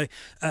 So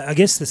I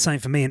guess the same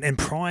for me. And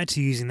prior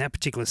to using that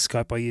particular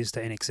scope, I used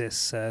the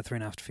NXS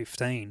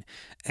 3.5-15,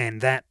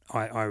 and that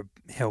I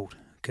held.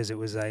 Because it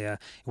was it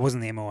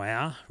wasn't the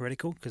MOR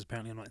reticle, because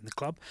apparently I'm not in the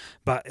club,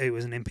 but it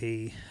was an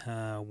MP1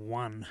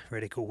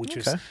 reticle, which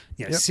was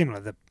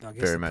similar. I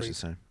guess very much the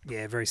same.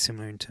 Yeah, very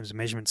similar in terms of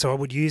measurement. So I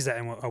would use that,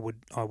 and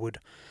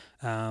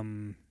I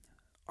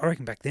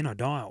reckon back then I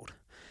dialed.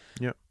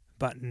 Yep.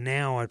 But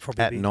now I'd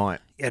probably at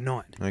night. At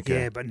night. Okay.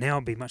 Yeah, but now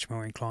I'd be much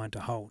more inclined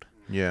to hold.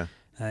 Yeah.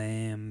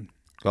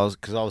 Because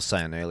I was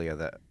saying earlier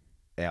that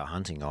out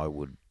hunting I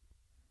would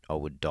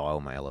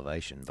dial my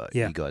elevation, but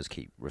you guys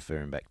keep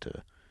referring back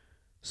to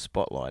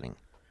spotlighting.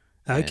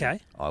 Okay.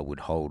 I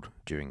would hold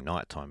during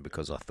nighttime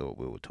because I thought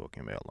we were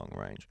talking about long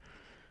range.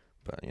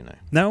 But,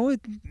 No,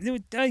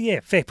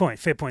 fair point.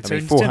 I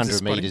mean,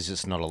 400 metres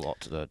is not a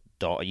lot to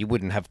dial. You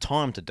wouldn't have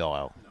time to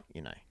dial,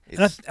 I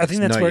think that's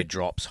know where your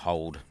drops,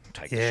 hold,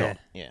 take the shot.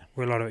 Yeah.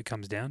 Where a lot of it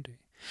comes down to.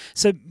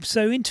 So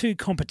into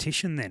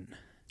competition then.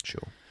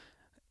 Sure.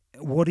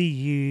 What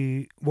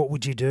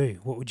would you do?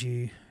 What would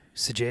you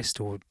suggest,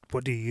 or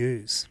what do you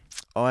use?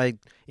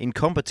 In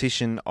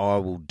competition, I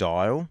will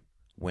dial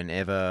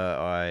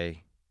whenever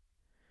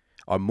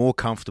I'm more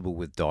comfortable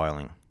with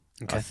dialing,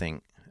 I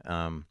think.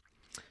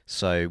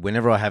 So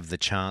whenever I have the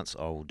chance,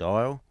 I will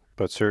dial.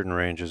 But certain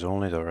ranges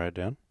only though, right,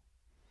 Dan?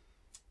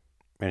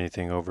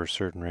 Anything over a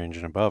certain range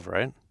and above,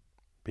 right?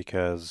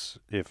 Because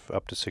if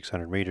up to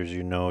 600 meters,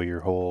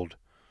 your hold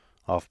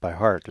off by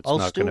heart, it's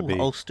not going to be...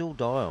 I'll still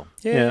dial.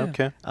 Yeah,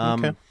 okay.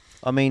 Okay.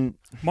 I mean,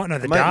 might know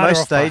the data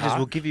most off by stages heart.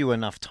 will give you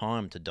enough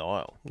time to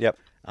dial. Yep.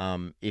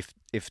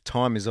 If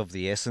time is of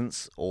the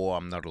essence, or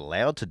I'm not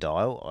allowed to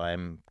dial,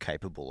 I'm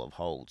capable of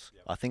holds.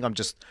 I think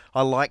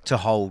I like to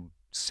hold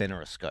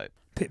center a scope.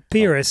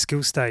 PRS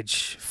skill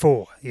stage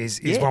 4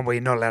 is one where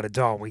you're not allowed to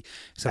dial. We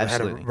sort of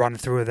had a run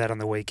through of that on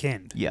the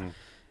weekend. Yeah.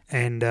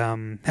 And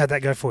how'd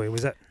that go for you?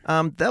 Was that?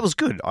 That was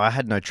good. I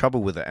had no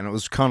trouble with it, and it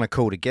was kind of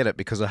cool to get it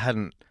because I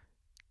hadn't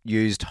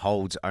used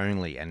holds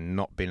only and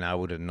not been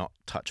able to not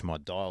touch my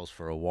dials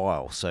for a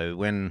while. So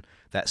when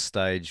that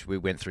stage we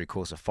went through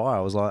Course of Fire,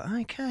 I was like,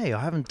 okay, I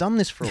haven't done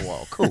this for a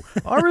while. Cool.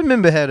 I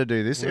remember how to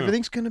do this.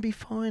 Everything's going to be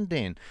fine,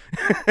 Dan.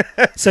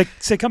 So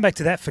come back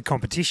to that for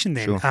competition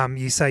then. Sure.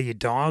 You say you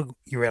dial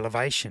your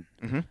elevation.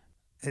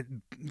 Mm-hmm.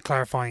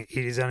 Clarifying,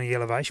 it is only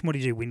elevation. What do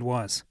you do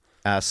wind-wise?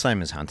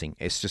 Same as hunting.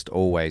 It's just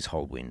always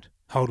hold wind.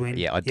 Hold wind?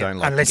 Yeah, I don't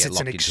like unless to get it's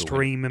an locked into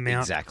extreme wind.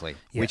 amount. Exactly.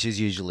 Yeah. Which is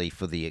usually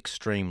for the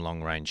extreme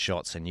long range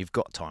shots, and you've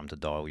got time to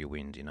dial your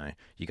wind.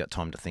 You got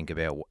time to think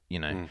about,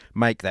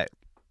 make that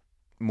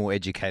more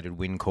educated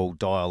wind call,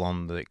 dial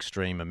on the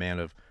extreme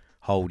amount of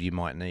hold you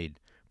might need.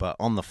 But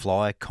on the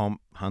fly,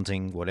 comp,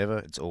 hunting, whatever,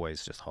 it's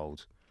always just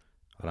holds.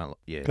 I don't.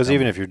 Yeah. Because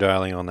even if you're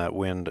dialing on that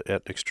wind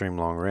at extreme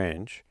long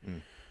range,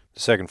 the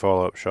second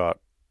follow-up shot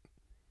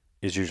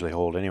is usually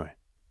hold anyway.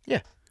 Yeah.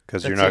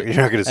 Because you're not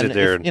going to sit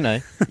there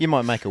and you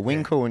might make a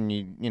wind call and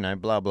you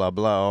blah blah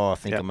blah. Oh, I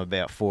think Yep. I'm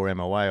about 4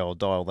 MOA. I'll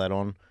dial that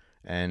on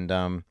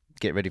and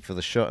get ready for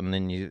the shot. And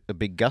then a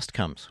big gust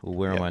comes. Well,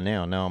 where am I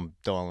now? Now I'm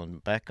dialing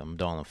back. I'm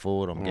dialing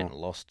forward. I'm getting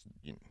lost.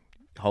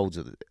 Holds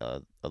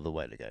are the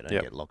way to go.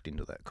 Don't get locked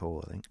into that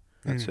call. I think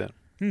That's it.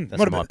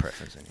 that's my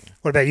preference anyway.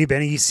 What about you,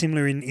 Ben? Are you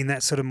similar in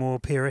that sort of more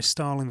PRS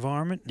style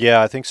environment?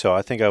 Yeah, I think so.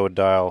 I think I would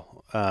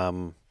dial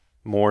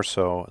more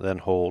so than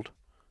hold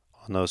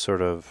on those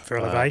sort of For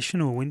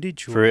elevation or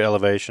windage? Or? For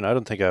elevation, I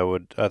don't think I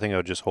would. I think I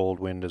would just hold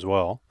wind as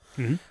well.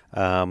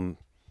 Mm-hmm.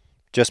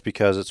 Just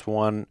because it's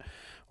one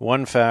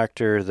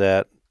factor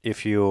that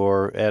if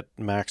you're at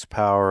max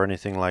power or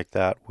anything like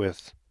that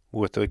with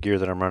the gear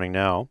that I'm running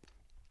now,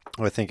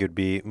 I think it would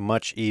be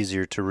much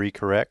easier to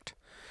recorrect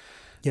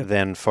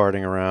than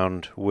farting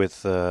around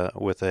with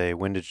a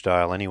windage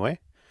dial anyway.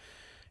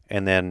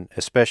 And then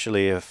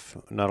especially if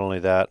not only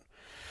that,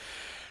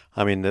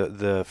 I mean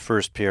the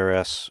first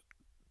PRS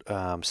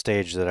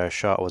stage that I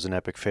shot was an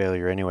epic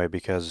failure anyway,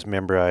 because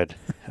remember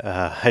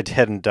I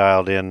hadn't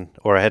dialed in,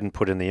 or I hadn't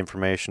put in the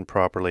information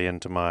properly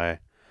into my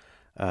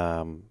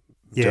dope,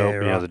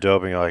 the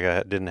doping. Like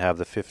I didn't have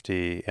the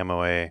 50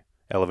 MOA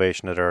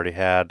elevation that I already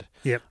had.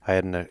 Yep. I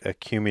hadn't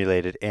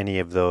accumulated any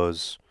of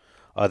those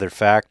other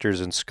factors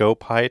in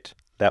scope height.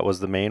 That was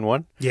the main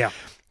one. Yeah.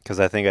 Because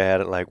I think I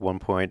had it like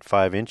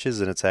 1.5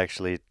 inches and it's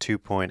actually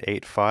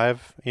 2.85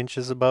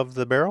 inches above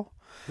the barrel.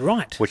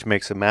 Right. Which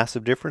makes a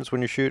massive difference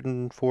when you're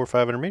shooting 400 or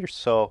 500 meters.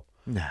 So,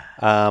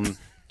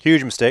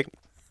 huge mistake.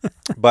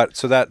 But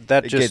so that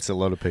It just gets a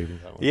lot of people.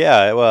 That one.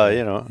 Yeah, well,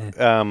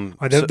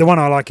 the one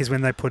I like is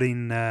when they put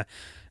in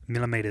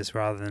millimeters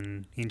rather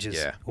than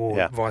inches,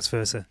 or vice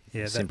versa.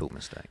 Yeah, simple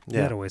mistake.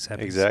 Yeah, that always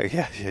happens. Exactly.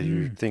 Yeah,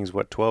 your thing's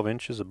 12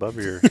 inches above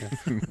your.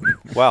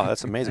 Wow,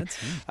 that's amazing.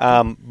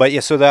 But yeah,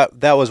 so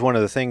that was one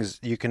of the things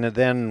you can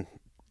then.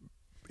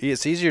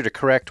 It's easier to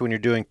correct when you're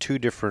doing two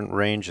different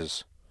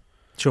ranges.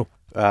 Sure.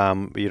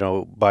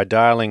 By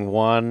dialing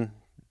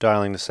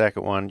the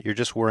second one, you're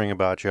just worrying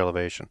about your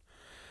elevation.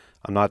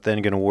 I'm not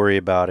then going to worry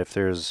about if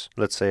there's,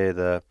 let's say,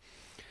 that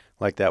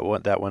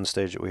one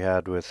stage that we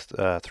had with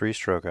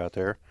 3-stroke out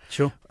there.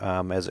 Sure.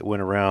 As it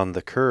went around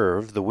the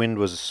curve, the wind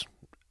was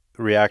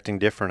reacting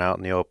different out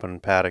in the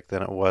open paddock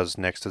than it was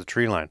next to the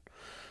tree line.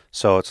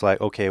 So it's like,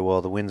 okay,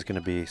 well, the wind's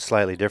going to be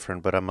slightly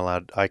different, but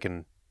I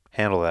can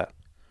handle that.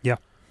 Yeah.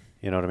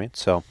 You know what I mean?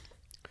 So.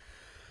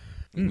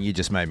 You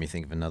just made me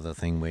think of another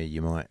thing where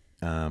you might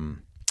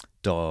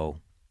dial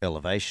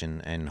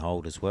elevation and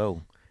hold as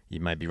well. You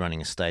may be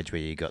running a stage where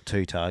you got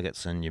 2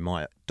 targets and you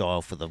might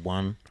dial for the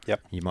one.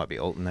 Yep. You might be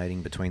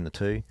alternating between the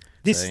two.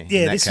 This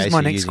is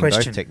my next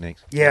question. Both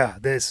techniques. Yeah,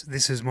 this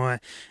is my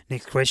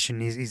next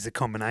question is the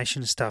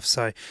combination stuff.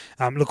 So,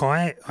 look,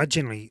 I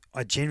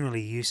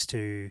generally used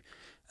to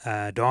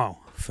dial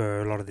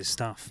for a lot of this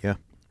stuff. Yeah.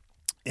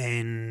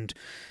 And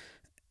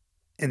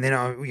then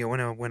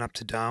when I went up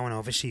to Darwin, I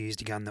obviously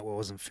used a gun that I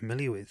wasn't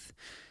familiar with,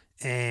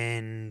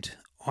 and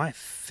I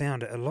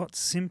found it a lot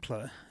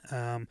simpler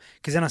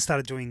because then I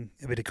started doing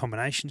a bit of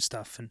combination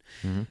stuff,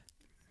 and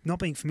not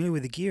being familiar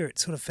with the gear, it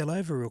sort of fell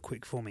over real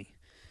quick for me.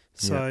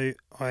 So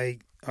I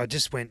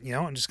just went,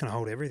 I'm just going to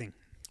hold everything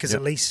because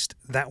at least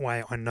that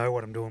way I know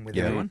what I'm doing with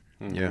everyone.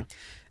 Yeah.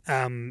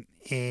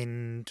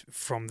 And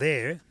from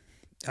there,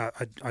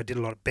 I did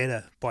a lot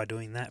better by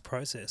doing that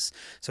process.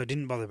 So I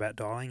didn't bother about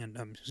dialing, and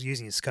I was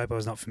using a scope I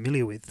was not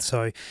familiar with.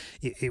 So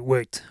it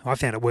worked. I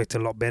found it worked a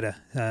lot better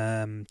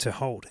to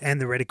hold,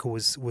 and the reticle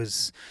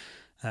was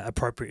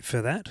appropriate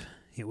for that.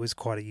 It was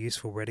quite a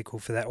useful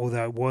reticle for that.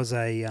 Although it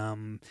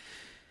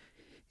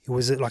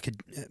was like a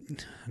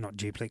not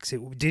duplex. It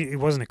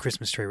wasn't a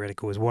Christmas tree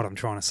reticle, is what I'm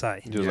trying to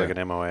say. It was like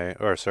an MOA,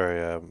 or sorry,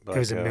 it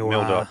was a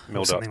Mil-Ar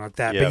or something like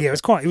that. Yeah, but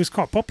it was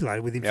quite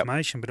populated with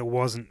information, but it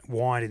wasn't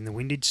wide in the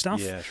windage stuff.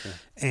 Yeah, sure.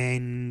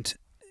 And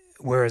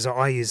whereas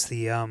I use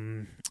the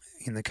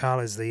in the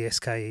Carlas the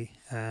SK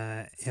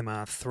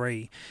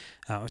MR3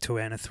 to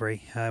Anna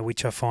 3,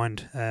 which I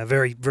find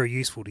very very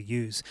useful to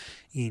use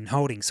in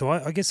holding. So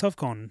I guess I've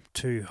gone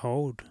to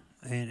hold,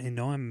 and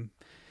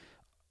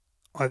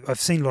I've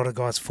seen a lot of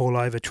guys fall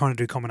over trying to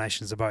do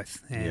combinations of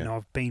both, and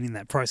I've been in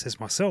that process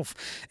myself,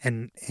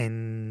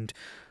 and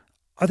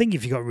I think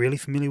if you got really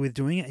familiar with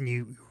doing it and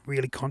you're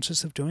really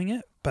conscious of doing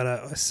it, but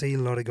I see a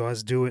lot of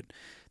guys do it,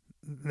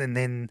 and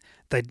then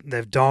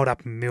they've dialed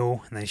up a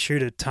mill and they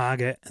shoot a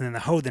target and then they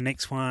hold the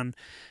next one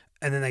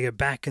and then they go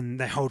back and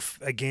they hold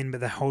again,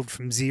 but they hold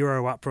from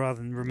 0 up rather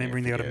than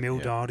remembering they got a mill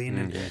dialed in.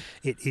 And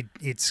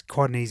it's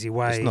quite an easy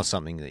way. It's not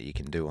something that you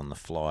can do on the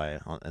fly,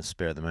 on a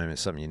spare at the moment.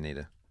 It's something you need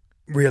to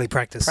really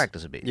practice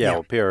a bit. Yeah,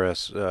 well,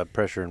 PRS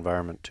pressure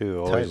environment too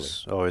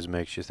always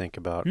makes you think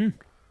about.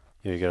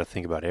 You got to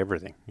think about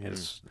everything.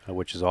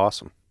 Which is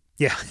awesome.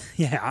 Yeah,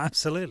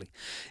 absolutely.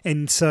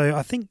 And so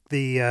I think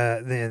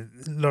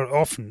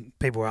often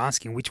people are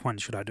asking which one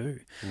should I do,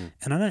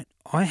 and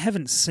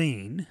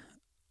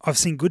I've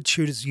seen good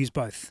shooters use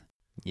both.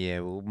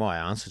 Yeah, well, my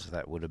answer to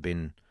that would have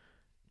been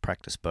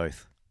practice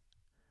both,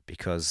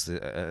 because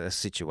a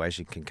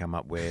situation can come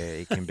up where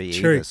it can be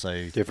either.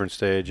 So different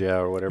stage,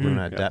 or whatever. You can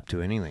adapt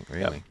to anything,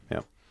 really.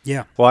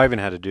 Yeah. Well, I even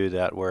had to do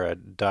that where I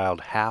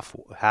dialed half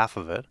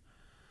of it,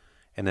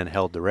 and then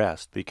held the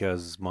rest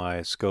because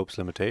my scope's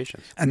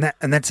limitations. And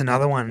that's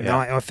another one.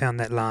 Yeah. I found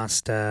that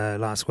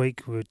last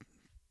week we were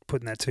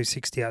putting that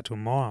 260 out to a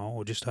mile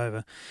or just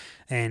over,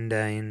 and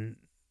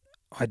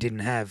I didn't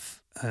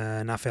have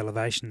enough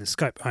elevation. The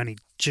scope only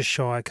just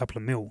shy a couple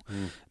of mil,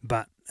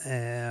 but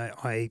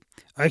I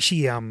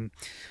actually I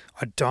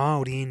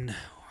dialed in.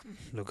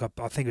 Look,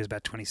 I think it was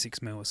about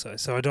 26 mil or so.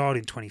 So I dialed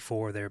in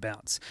 24 or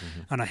thereabouts,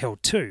 and I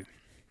held 2.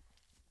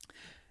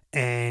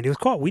 And it was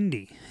quite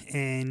windy.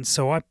 And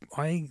so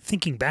I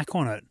thinking back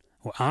on it,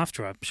 or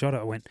after I shot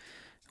it, I went,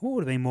 what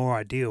would have been more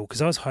ideal?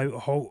 Because I was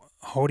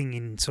holding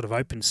in sort of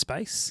open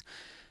space,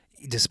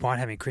 despite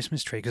having a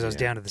Christmas tree, because I was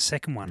down to the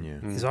second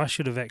one. Because I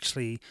should have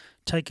actually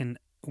taken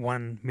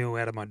 1 mil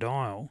out of my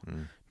dial,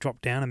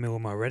 dropped down a mil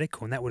of my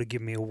reticle, and that would have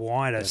given me a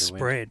wider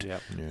spread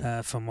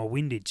for my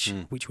windage,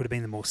 which would have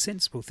been the more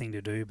sensible thing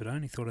to do. But I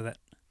only thought of that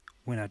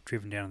when I'd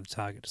driven down on the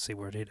target to see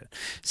where it hit it.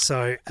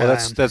 So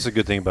that's a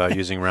good thing about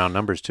using round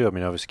numbers too. I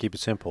mean, obviously keep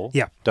it simple.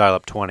 Yeah. Dial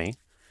up 20,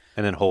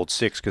 and then hold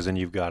 6, because then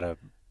you've got a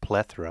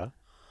plethora.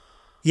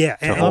 Yeah,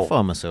 and I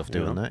find myself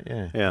doing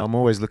that. Yeah, I'm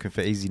always looking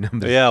for easy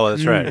numbers. Yeah, well,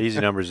 that's right. Easy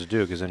numbers to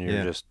do, because then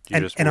you're just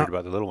worried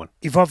about the little one.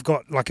 If I've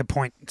got like a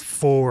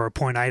 0.4 or a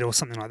 0.8 or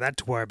something like that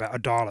to worry about, I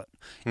dial it.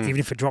 Even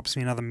if it drops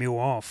me another mil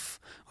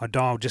off, I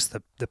dial just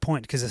the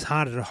point, because it's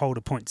harder to hold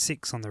a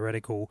 0.6 on the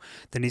reticle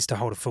than it is to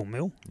hold a full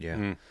mil.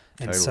 Yeah.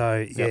 And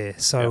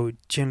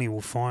generally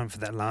we'll find for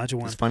that larger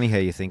one. It's funny how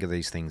you think of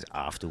these things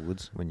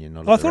afterwards when you're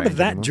not. I thought of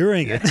that anymore.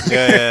 During it.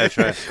 Yeah, that's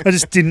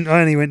right. I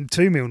only went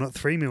 2 mil, not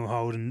 3 mil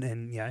hold, and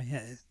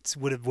it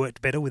would have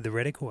worked better with the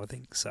reticle, I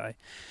think. So,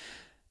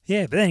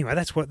 yeah, but anyway,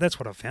 that's what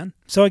I found.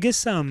 So I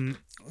guess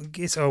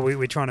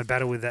we're trying to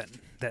battle with that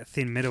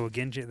thin metal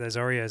again. Get those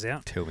Oreos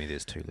out. Tell me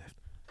there's 2 left.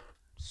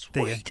 Sweet.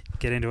 There you go.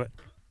 Get into it.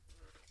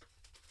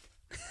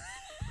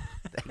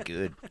 They're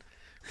good.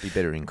 Be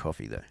better in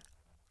coffee though.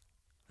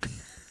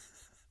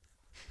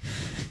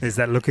 There's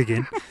that look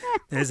again.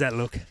 There's that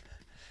look.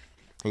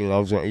 He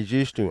loves it. He's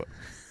used to it.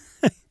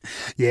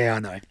 Yeah, I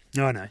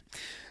know.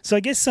 So I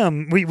guess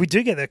we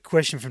do get that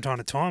question from time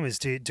to time: is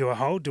do I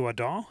hold? Do I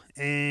dial?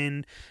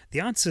 And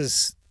the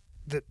answer's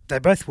that they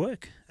both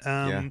work.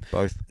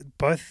 Both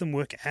of them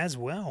work as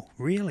well.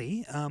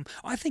 Really,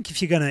 I think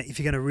if you're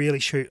gonna really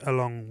shoot a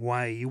long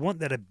way, you want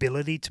that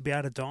ability to be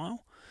able to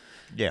dial.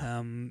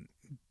 Yeah.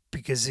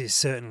 Because it's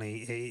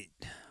certainly,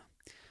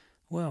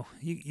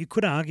 you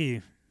could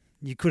argue.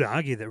 You could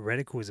argue that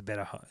reticle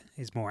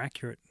is more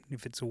accurate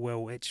if it's a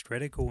well-etched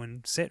reticle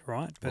and set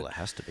right. But, it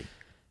has to be.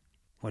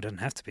 Well, it doesn't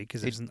have to be,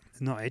 because it's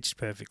not etched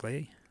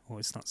perfectly,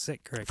 or it's not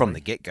set correctly. From the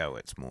get-go,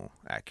 it's more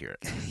accurate.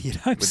 You'd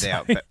hope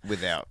so.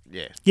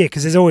 Yeah,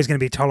 because there's always going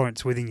to be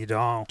tolerance within your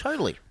dial.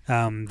 Totally.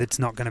 That's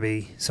not going to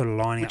be sort of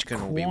lining Which up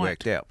can all be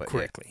worked out, but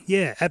correctly.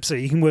 Yeah,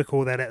 absolutely. You can work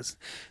all that out.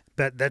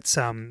 But that's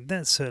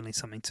certainly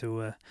something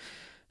to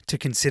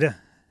consider.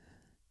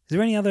 Is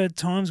there any other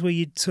times where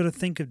you'd sort of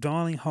think of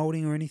dialing,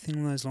 holding, or anything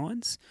along those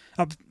lines?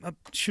 I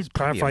should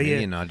clarify.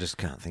 I just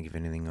can't think of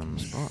anything on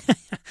the spot.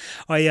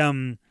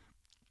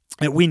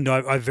 At wind,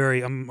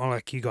 I'm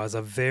like you guys.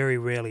 I very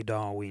rarely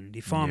dial wind.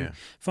 If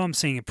I'm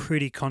seeing a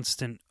pretty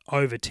constant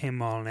over 10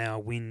 mile an hour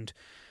wind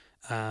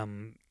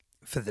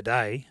for the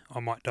day, I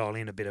might dial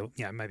in a bit of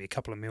maybe a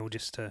couple of mil,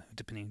 just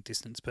depending on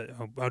distance. But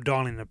I'll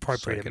dial in an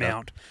appropriate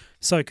amount,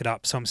 soak it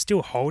up. So I'm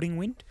still holding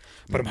wind,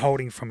 but I'm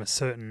holding from a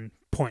certain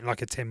point,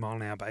 like a 10 mile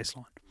an hour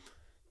baseline.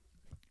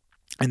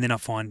 And then I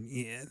find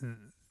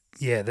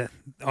that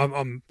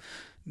I'm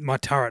my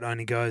turret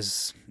only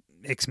goes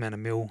X amount of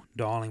mil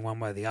dialing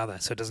one way or the other,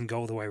 so it doesn't go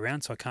all the way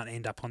around, so I can't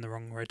end up on the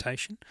wrong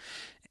rotation,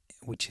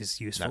 which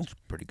is useful. That's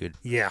pretty good.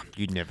 Yeah.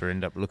 You'd never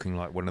end up looking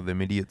like one of them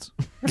idiots.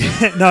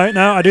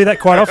 No, I do that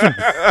quite often.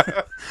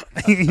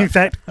 In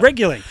fact,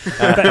 regularly.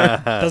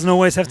 But doesn't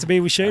always have to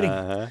be with shooting.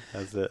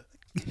 That's it.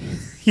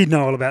 You'd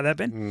know all about that,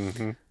 Ben?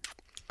 Mm-hmm.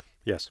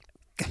 Yes.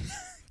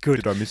 Good.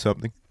 Did I miss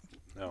something?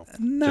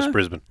 No. Just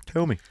Brisbane.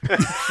 Tell me.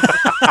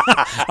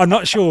 I'm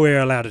not sure we're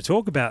allowed to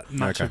talk about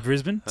much of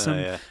Brisbane.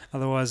 Yeah.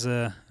 Otherwise,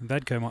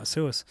 Vadco might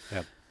sue us.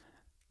 Yep.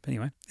 But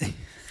anyway.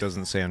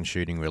 Doesn't sound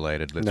shooting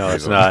related. No,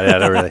 it's not. Yeah,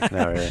 not really.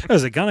 Not really. There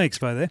was a gun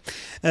expo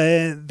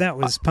there. That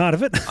was part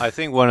of it. I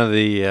think one of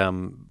the,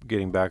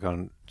 getting back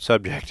on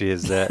subject,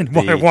 is that...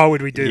 why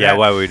would we do that? Yeah,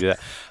 why would we do that?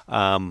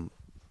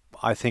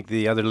 I think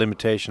the other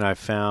limitation I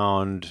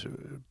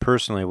found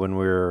personally when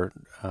we were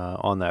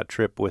on that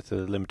trip with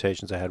the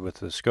limitations I had with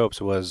the scopes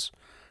was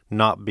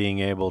not being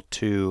able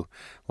to,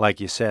 like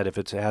you said, if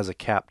it has a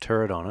capped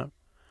turret on it,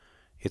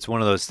 it's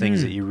one of those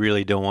things that you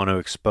really don't want to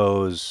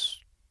expose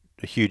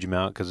a huge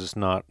amount because it's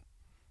not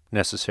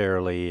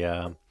necessarily,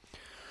 you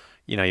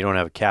don't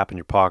have a cap in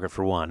your pocket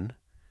for one.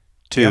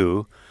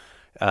 Two,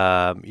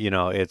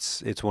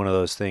 it's one of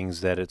those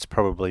things that it's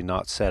probably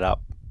not set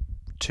up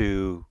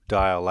to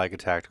dial like a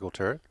tactical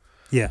turret.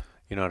 Yeah.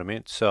 You know what I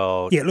mean?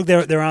 So yeah, look,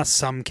 there are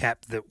some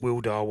cap that will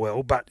dial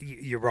well, but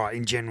you're right.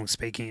 In general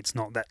speaking, it's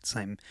not that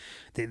same.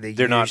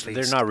 They're not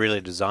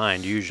really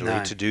designed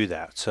usually to do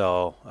that.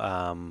 So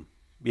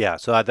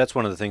so that's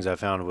one of the things I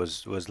found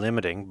was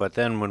limiting. But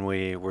then when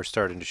we were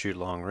starting to shoot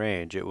long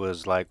range, it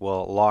was like,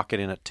 well, lock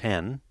it in at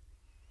 10.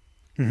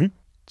 Mm-hmm.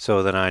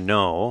 So then I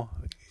know.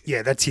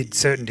 Yeah, that's your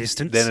certain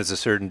distance. Then it's a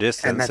certain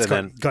distance, and that's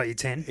then got you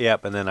 10.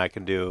 Yep, and then I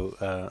can do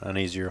an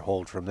easier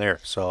hold from there.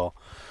 So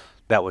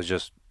that was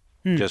just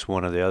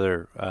one of the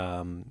other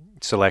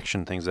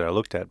selection things that I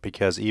looked at,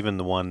 because even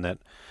the one that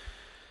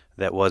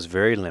was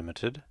very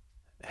limited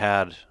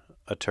had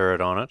a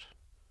turret on it.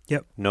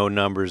 Yep. No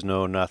numbers,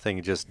 no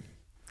nothing, just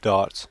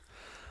dots.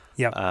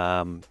 Yep.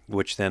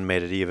 Which then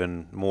made it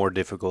even more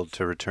difficult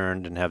to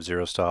return, didn't have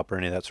zero stop or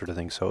any of that sort of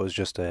thing. So it was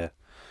just it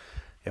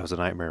was a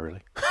nightmare,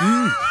 really.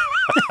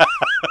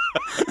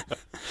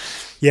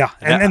 Yeah,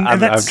 and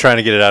I'm trying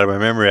to get it out of my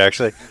memory,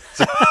 actually.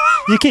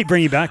 You keep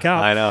bringing it back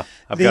up. I know.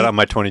 I've got it on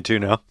my 22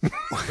 now.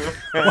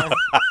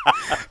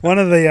 One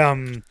of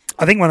the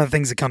I think one of the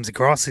things that comes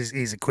across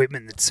is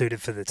equipment that's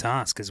suited for the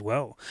task as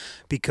well,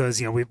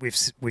 because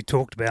we've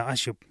talked about.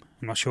 Actually,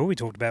 I'm not sure we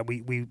talked about.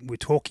 We were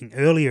talking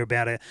earlier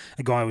about a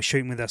guy who was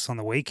shooting with us on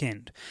the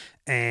weekend,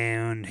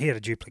 and he had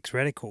a duplex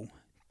reticle,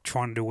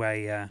 trying to do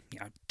a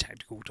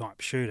tactical type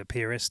shoot, a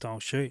PRS style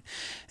shoot,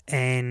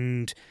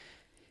 and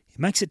it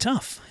makes it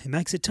tough. It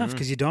makes it tough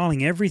because you're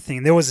dialing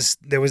everything. There was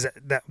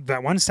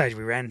that one stage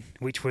we ran,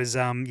 which was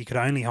you could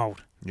only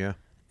hold. Yeah.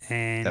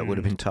 And that would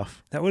have been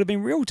tough. That would have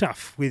been real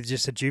tough with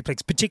just a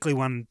duplex, particularly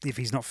one if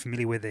he's not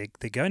familiar where they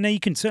go. Now, you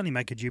can certainly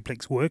make a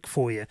duplex work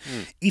for you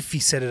if you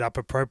set it up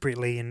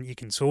appropriately, and you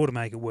can sort of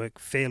make it work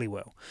fairly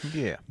well.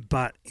 Yeah.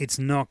 But it's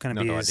not going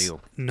to be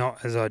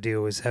not as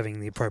ideal as having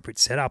the appropriate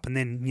setup. And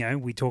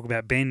then, we talk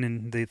about Ben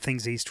and the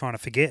things he's trying to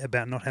forget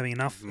about not having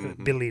enough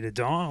ability to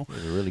dial.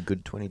 It's a really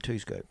good 22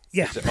 scope.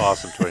 Yeah. It's an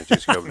awesome 22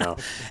 scope now.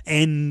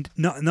 And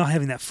not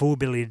having that full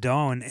ability to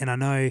dial. And I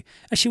know,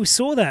 actually, we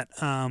saw that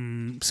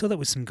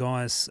with some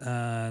guys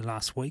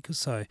last week or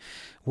so,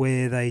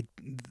 where they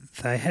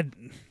had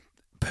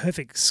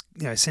perfect,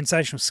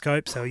 sensational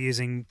scopes. They were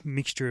using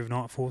mixture of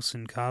Nightforce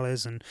and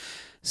Carlos and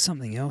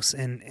something else,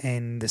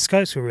 and the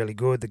scopes were really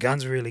good. The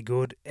guns were really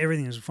good.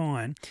 Everything was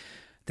fine.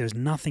 There was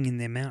nothing in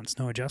their mounts,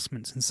 no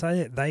adjustments, and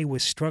so they were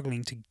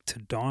struggling to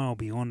dial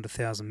beyond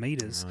 1,000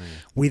 meters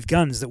with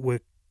guns that were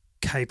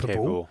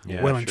capable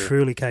and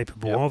truly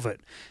capable of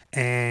it.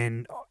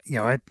 And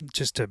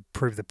just to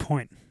prove the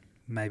point,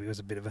 maybe it was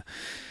a bit of a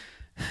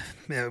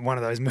one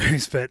of those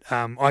moves, but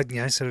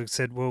I sort of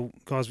said, well,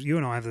 guys, you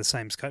and I have the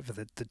same scope for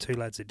the two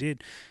lads that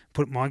did.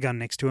 Put my gun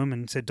next to them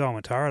and said, dial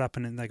my turret up,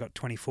 and then they got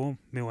 24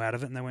 mil out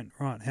of it, and they went,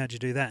 right, how'd you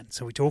do that?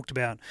 So we talked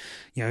about,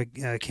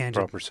 canted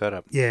proper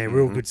setup. Yeah,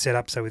 real good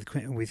setup. So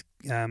with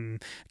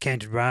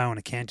canted rail and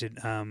a canted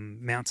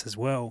mounts as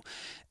well,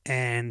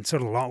 and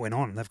sort of a lot went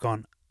on. They've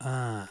gone,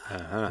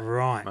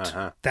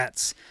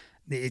 that's.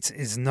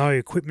 It's no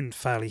equipment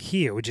failure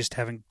here. We just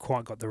haven't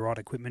quite got the right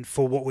equipment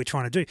for what we're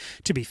trying to do.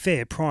 To be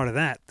fair, prior to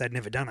that, they'd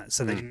never done it,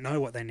 so they didn't know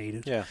what they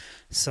needed. Yeah.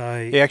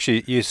 So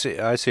actually,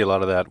 I see a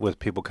lot of that with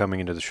people coming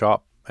into the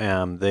shop.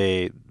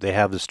 They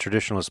have this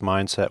traditionalist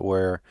mindset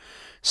where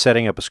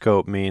setting up a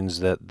scope means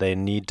that they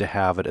need to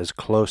have it as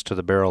close to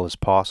the barrel as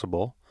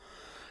possible,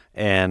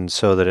 and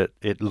so that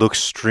it looks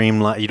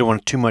streamlined. You don't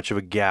want too much of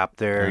a gap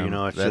there.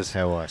 It's that's just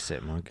how I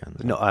set my gun.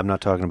 No, I'm not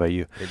talking about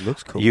you. It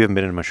looks cool. You haven't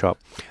been in my shop.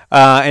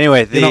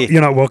 Anyway,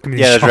 you're not welcome in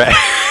the shop.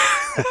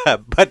 That's right.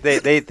 But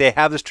they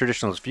have this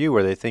traditionalist view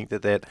where they think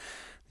that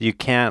you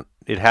can't.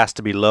 It has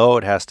to be low.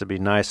 It has to be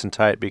nice and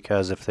tight,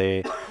 because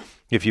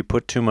if you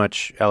put too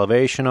much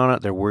elevation on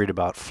it, they're worried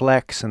about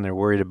flex, and they're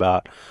worried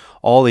about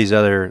all these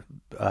other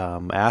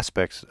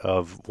aspects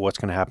of what's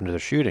going to happen to their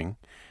shooting.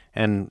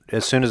 And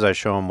as soon as I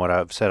show them what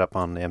I've set up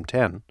on the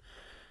M10,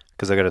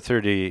 because I got a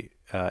 30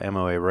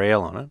 MOA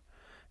rail on it,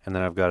 and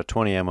then I've got a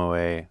 20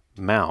 MOA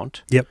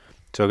mount. Yep.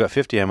 So I've got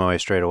 50 MOA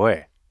straight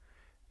away.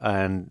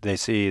 And they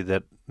see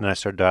that, and I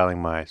start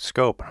dialing my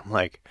scope, and I'm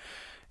like,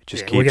 it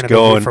just keeps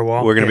going.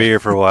 We're going to be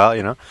here for a while,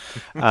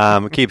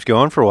 It keeps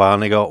going for a while,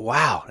 and they go,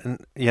 wow.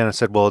 And I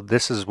said, well,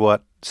 this is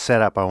what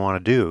setup I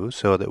want to do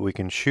so that we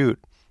can shoot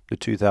the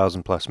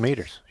 2,000 plus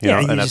meters, Yeah,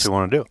 and you that's just- what we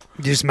want to do.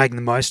 You're just making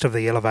the most of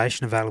the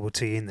elevation available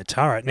to you in the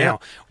turret. Yeah. Now,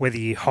 whether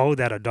you hold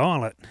that or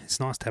dial it, it's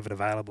nice to have it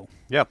available.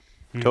 Yeah,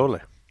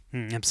 totally.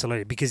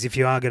 Absolutely, because if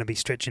you are going to be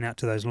stretching out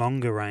to those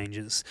longer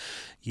ranges,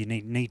 you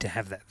need to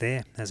have that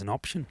there as an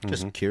option.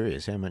 Just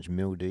curious, how much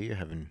mil do you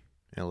have in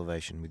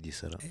elevation with your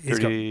setup? It's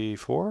got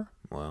 34?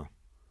 Wow.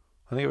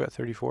 I think about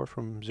 34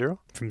 from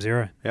zero. from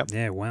zero. Yep.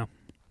 Yeah, wow.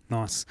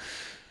 Nice.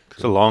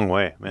 It's a long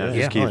way, man. It Yeah.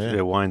 just keeps, Oh, yeah.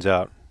 it winds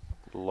out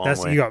a long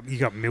way. You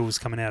got mills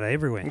coming out of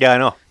everywhere. Yeah, I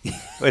know.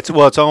 It's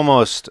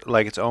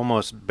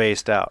almost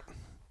based out,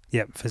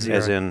 Yep, for zero.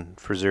 as in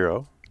for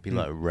zero. Be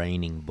like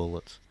raining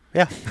bullets.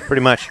 Yeah,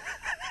 pretty much.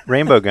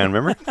 Rainbow gun,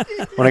 remember?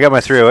 When I got my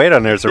 308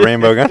 on there, it's a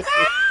rainbow gun.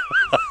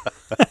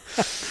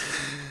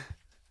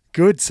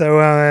 Good. So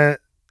I've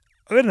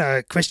got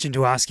a question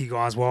to ask you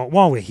guys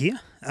while we're here.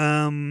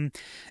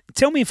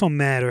 Tell me if I'm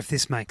mad or if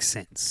this makes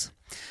sense.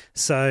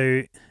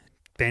 So,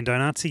 Ben,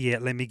 don't answer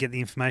yet. Let me get the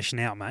information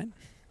out, mate.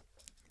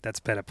 That's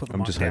better. Put the I'm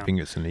mic just down. hoping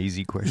it's an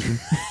easy question.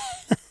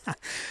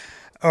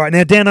 All right,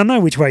 now Dan, I know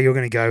which way you're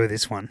going to go with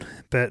this one,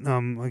 but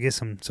I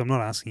guess I'm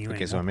not asking you. I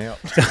guess anymore.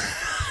 I'm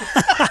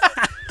out.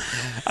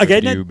 Okay,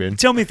 With now, you, Ben.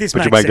 tell me if this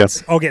Put your makes mic down.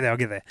 sense. I'll get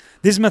there.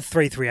 This is my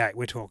 338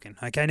 we're talking.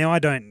 Okay, now I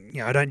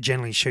don't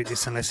generally shoot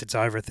this unless it's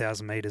over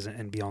 1,000 meters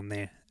and beyond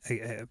there.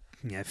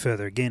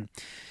 Further again.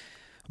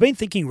 I've been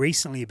thinking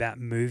recently about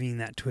moving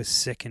that to a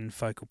second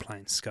focal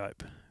plane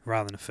scope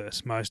rather than a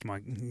first. Most of my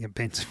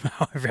Ben's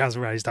eyebrows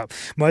raised up.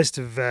 Most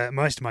of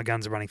my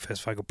guns are running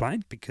first focal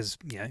plane because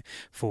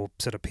for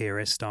sort of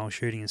PRS style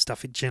shooting and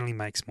stuff, it generally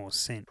makes more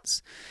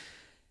sense.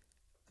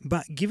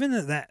 But given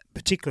that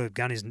particular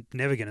gun is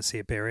never going to see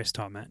a PRS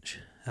type match,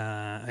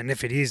 and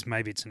if it is,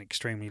 maybe it's an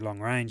extremely long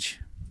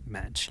range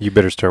match. You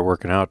better start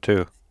working out,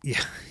 too.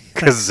 Yeah.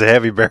 Because it's a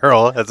heavy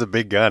barrel. That's a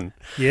big gun.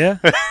 Yeah.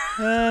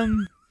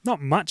 Not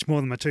much more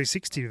than my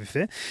 260, to be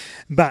fair.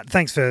 But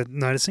thanks for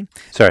noticing.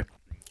 Sorry.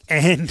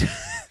 And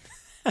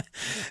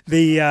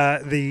the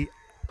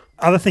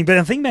other thing, but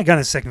I'm thinking about going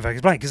to second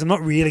focus plane because I'm not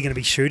really going to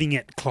be shooting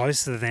it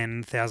closer than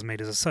 1,000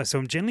 meters or so. So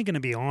I'm generally going to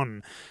be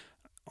on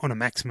a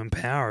maximum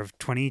power of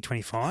 20,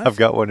 25. I've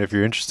got one if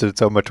you're interested.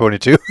 It's on my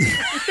 22.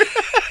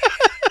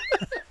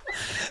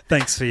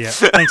 Thanks for your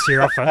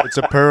offer. It's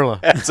a perler.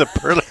 It's a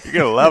pearl. You're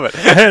going to love it.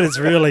 I heard it's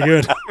really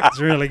good. It's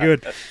really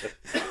good.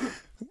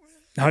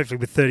 Hopefully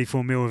with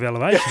 34 mil of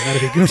elevation,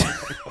 that'd be good.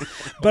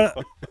 But,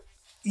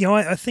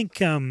 I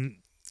think,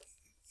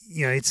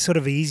 it's sort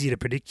of easy to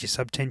predict your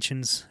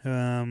subtensions,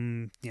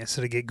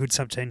 sort of get good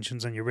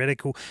subtensions on your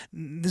reticle.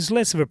 There's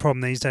less of a problem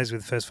these days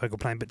with the first focal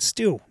plane, but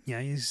still,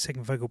 your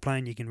second focal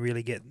plane, you can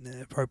really get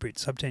appropriate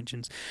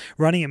subtensions.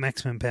 Running at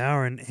maximum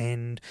power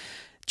and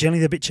generally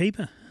they're a bit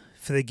cheaper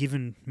for the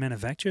given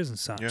manufacturers and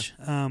such.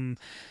 Yeah. Am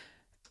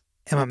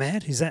I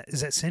mad? Is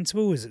that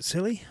sensible? Is it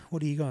silly?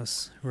 What do you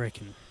guys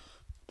reckon?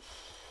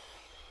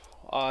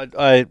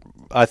 I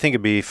think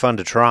it'd be fun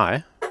to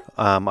try.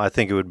 I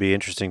think it would be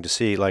interesting to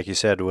see, like you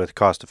said, with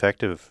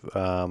cost-effective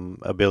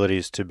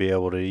abilities to be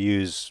able to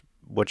use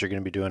what you're going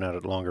to be doing out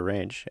at longer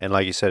range. And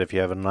like you said, if you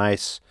have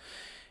if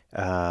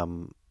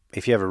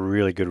you have a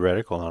really good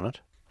reticle on it,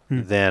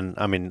 then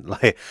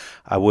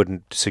I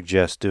wouldn't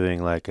suggest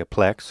doing like a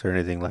Plex or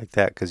anything like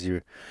that because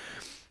you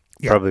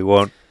probably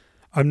won't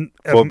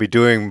be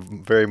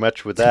doing very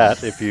much with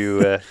that if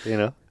you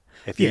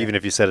even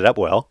if you set it up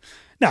well.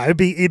 No, it'd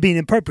be an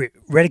appropriate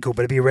reticle,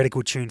 but it'd be a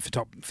reticle tuned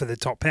for the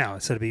top power.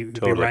 So it'd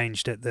be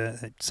arranged at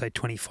say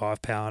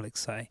 25 power, let's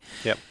say.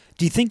 Yep.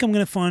 Do you think I'm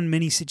going to find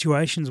many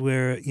situations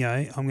where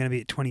I'm going to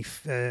be at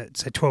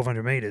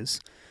 1,200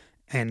 meters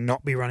and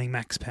not be running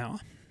max power?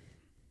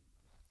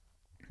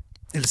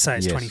 Let's say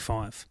it's Yes.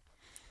 25.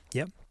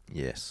 Yep.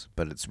 Yes,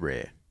 but it's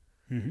rare.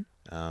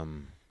 Mm-hmm.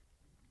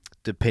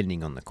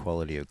 Depending on the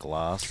quality of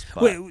glass.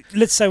 But Well,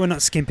 let's say we're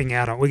not skimping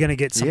out on. We're going to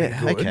get something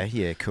good. okay,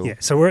 yeah, cool. Yeah.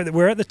 So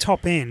we're at the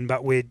top end,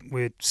 but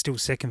we're still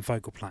second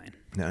focal plane.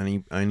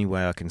 The only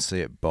way I can see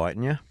it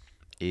biting you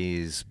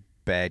is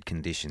bad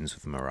conditions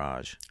with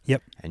Mirage.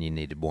 Yep. And you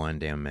need a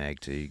wind down mag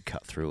to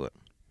cut through it.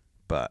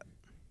 But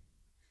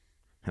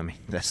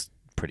that's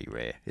pretty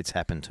rare. It's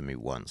happened to me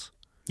once.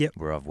 Yep.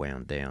 Where I've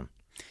wound down.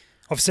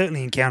 I've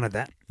certainly encountered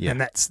that, Yeah. and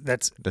that's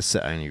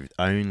the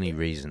only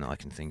reason I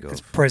can think it's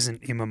of.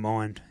 present in my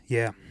mind.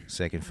 Yeah.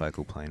 Second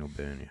focal plane will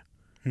burn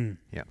you.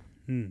 Yeah.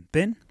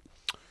 Ben?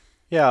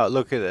 Yeah,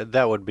 look,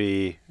 that would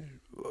be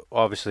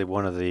obviously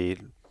one of the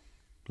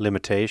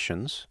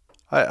limitations.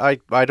 I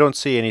don't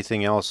see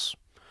anything else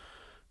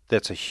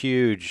that's a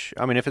huge...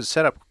 I mean, if it's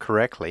set up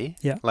correctly,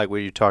 like what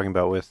you're talking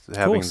about with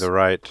having the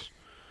right...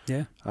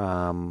 Yeah.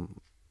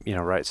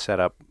 Right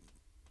setup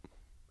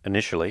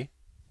initially,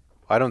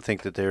 I don't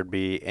think that there'd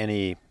be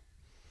any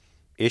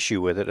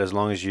issue with it as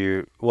long as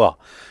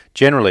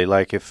generally,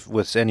 like if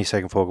with any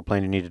second focal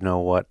plane, you need to know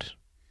what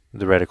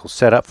the reticle's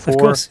set up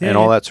for and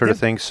all that sort of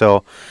thing.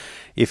 So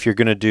if you're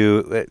going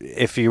to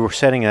if you were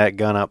setting that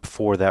gun up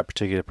for that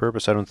particular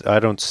purpose, I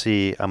don't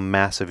see a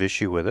massive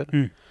issue with it.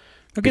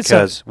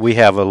 Because we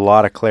have a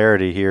lot of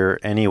clarity here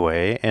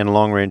anyway, and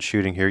long range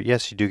shooting here,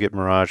 yes, you do get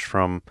Mirage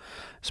from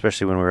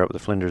especially when we were up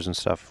with the Flinders and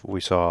stuff, we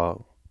saw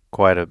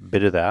quite a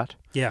bit of that.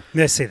 Yeah,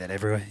 they see that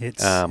everywhere.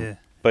 It's yeah,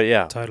 But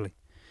yeah, totally.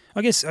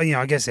 I guess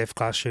I guess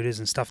F-class shooters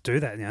and stuff do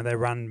that. They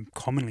run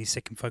commonly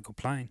second focal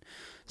plane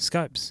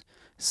scopes.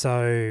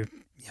 So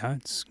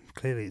it's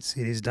clearly it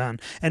is done.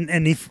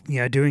 And if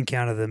you do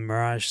encounter the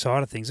Mirage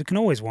side of things, it can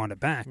always wind it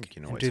back. You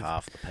can always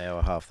half the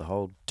power, half the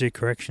hold. Do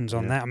corrections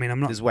on that. I mean, I'm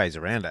not. There's ways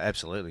around it.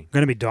 Absolutely.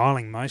 Going to be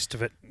dialing most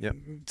of it. Yep.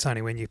 It's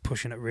only when you're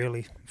pushing it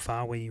really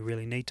far where you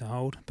really need to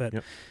hold. But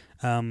Yep.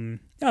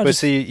 But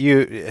see,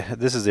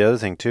 this is the other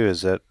thing too,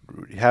 is that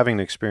having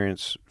the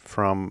experience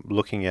from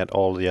looking at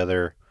all the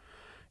other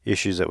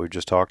issues that we've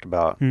just talked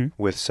about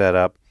with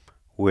setup,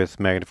 with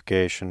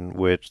magnification,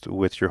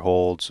 with your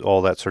holds,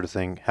 all that sort of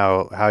thing,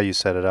 how you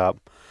set it up,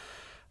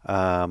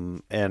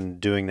 and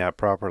doing that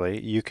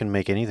properly, you can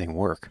make anything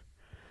work.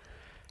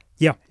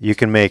 Yeah. You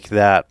can make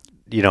that,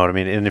 you know what I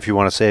mean? And if you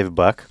want to save a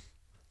buck,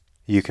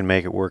 you can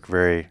make it work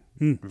very,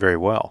 very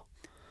well.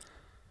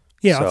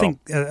 Yeah, so. I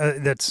think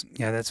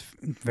that's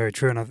very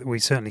true, and we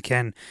certainly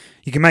can.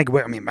 You can make it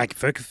work. I mean, make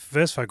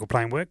first focal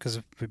plane work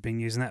because we've been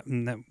using that,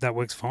 and that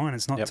works fine.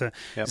 It's not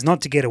it's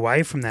not to get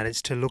away from that.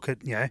 It's to look at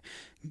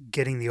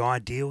getting the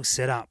ideal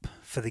setup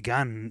for the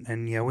gun,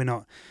 and we're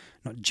not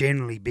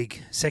generally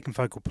big second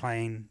focal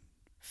plane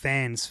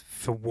fans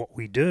for what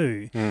we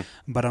do,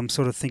 but I'm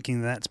sort of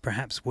thinking that's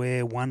perhaps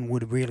where one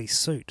would really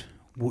suit,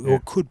 or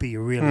could be a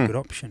really good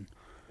option.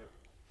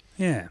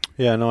 Yeah.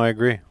 Yeah. No, I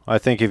agree. I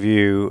think if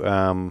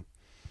you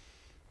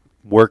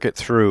work it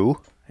through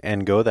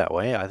and go that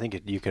way, I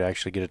think you could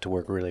actually get it to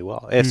work really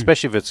well,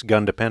 especially if it's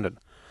gun dependent.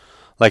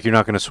 Like you're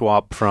not going to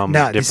swap from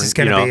different. This is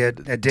going to be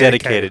a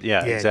dedicated.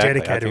 Yeah, exactly.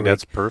 Dedicated I think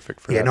that's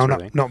perfect for that.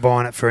 Yeah, not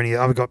buying it for any.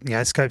 I've got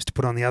scopes to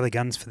put on the other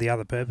guns for the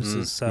other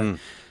purposes. So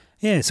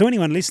so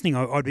anyone listening,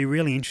 I'd be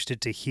really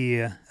interested to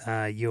hear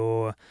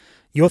your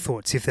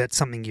thoughts if that's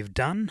something you've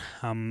done.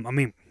 I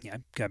mean,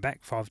 go back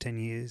 5, 10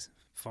 years,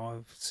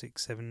 5,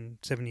 6,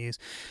 7 years.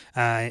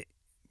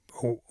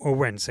 Or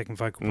we're in second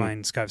focal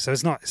plane scope, so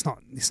it's not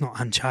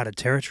uncharted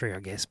territory, I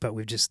guess. But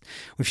we've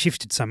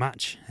shifted so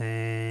much,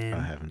 and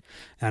I haven't.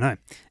 I know,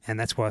 and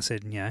that's why I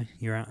said,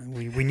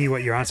 we knew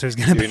what your answer was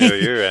going to be. We knew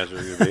your answer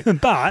was going to be.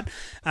 but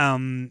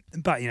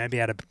be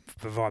able to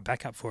provide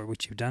backup for it,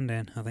 which you've done,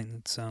 Dan. I think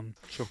that's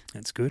sure.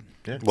 That's good.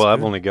 Yeah, well,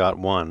 I've only got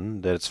one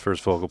that's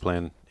first focal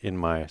plane in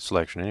my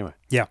selection anyway.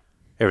 Yeah,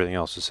 everything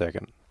else is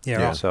second.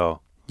 Yeah. Right.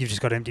 So. You've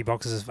just got empty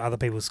boxes of other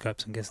people's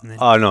scopes, I'm guessing. Then.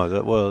 Oh no!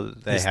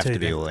 They have to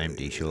be all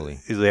empty, surely.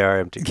 They are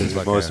empty because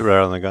most of it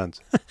are on the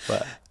guns.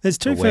 But there's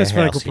 2 first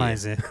focal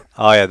planes there.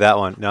 Oh yeah, that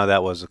one. No,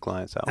 that was the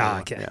client's.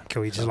 Okay. Yeah.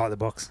 Cool. You just like the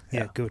box.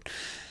 Yeah. Good.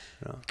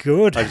 No.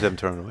 Good. I just haven't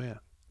turned it away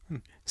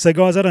yet. So,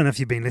 guys, I don't know if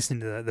you've been listening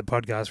to the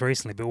podcast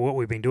recently, but what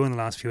we've been doing the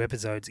last few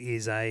episodes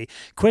is a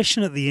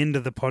question at the end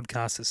of the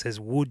podcast that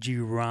says, "Would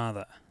you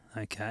rather?"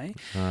 Okay.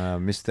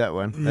 Missed that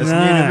one. That's new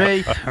to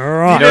me. All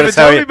right. You never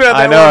told me about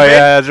that. I know,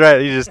 that's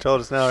right. You just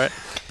told us now, right?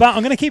 But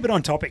I'm going to keep it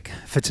on topic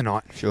for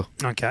tonight. Sure.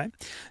 Okay.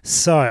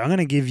 So I'm going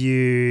to give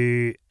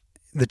you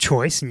the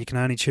choice, and you can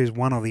only choose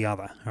one or the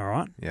other. All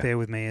right. Yeah. Bear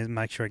with me and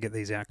make sure I get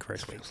these out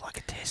correctly. Feels like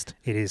a test.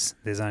 It is.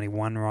 There's only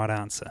one right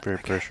answer. Very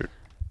pressured.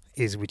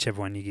 Is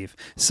whichever one you give.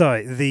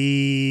 So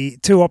the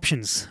 2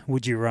 options.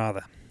 Would you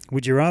rather?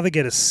 Would you rather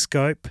get a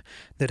scope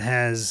that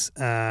has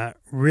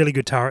really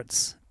good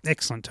turrets?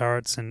 Excellent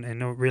turrets and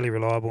really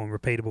reliable and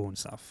repeatable and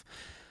stuff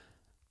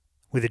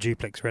with a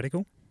duplex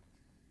reticle?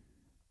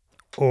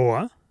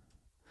 Or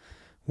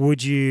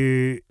would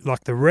you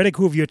like the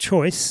reticle of your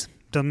choice,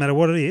 doesn't matter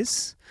what it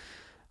is,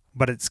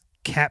 but it's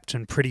capped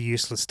and pretty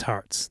useless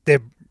turrets? They're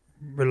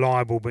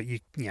reliable, but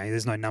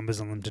there's no numbers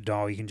on them to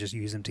dial. You can just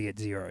use them to get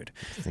zeroed.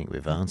 I think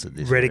we've answered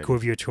this. Reticle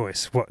of your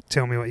choice.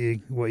 Tell me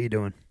what you're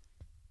doing.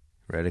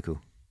 Reticle.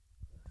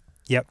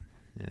 Yep.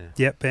 Yeah.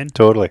 Yep, Ben.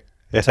 Totally.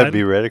 It had to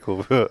be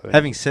reticle.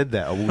 Having said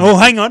that,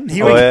 hang on.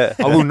 I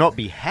will not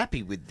be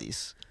happy with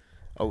this.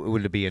 I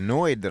will be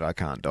annoyed that I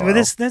can't dial.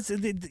 But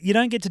you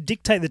don't get to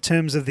dictate the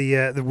terms of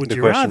the would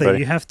you question, rather. buddy.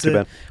 You have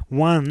to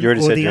one you already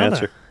or said the your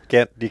other.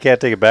 Answer. You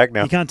can't take it back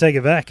now. You can't take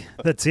it back.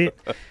 That's it.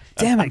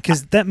 Damn it!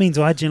 Because that means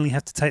I generally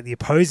have to take the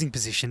opposing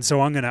position. So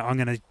I'm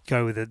gonna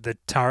go with the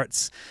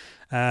turrets.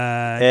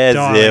 As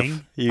dying.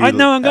 if you, I'm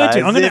going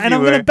to.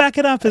 I'm going to back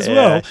it up as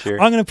well.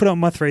 Sure. I'm going to put it on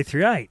my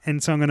 338,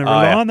 and so I'm going to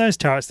rely on those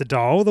turrets to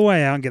dial all the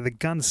way out and get the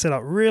gun set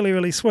up really,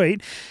 really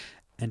sweet,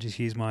 and just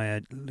use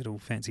my little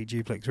fancy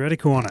duplex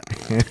reticle on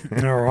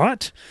it. All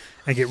right,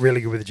 and get really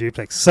good with the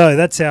duplex. So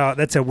that's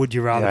our would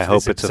you rather. I for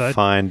hope this it's episode. a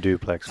fine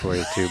duplex for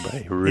you too,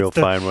 buddy. A real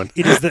fine one.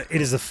 It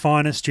is the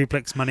finest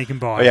duplex money can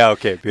buy. Oh, yeah.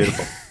 Okay.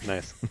 Beautiful.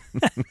 Nice.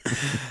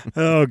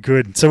 Oh,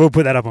 good. So we'll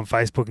put that up on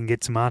Facebook and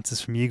get some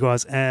answers from you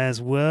guys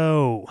as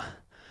well.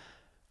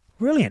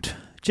 Brilliant.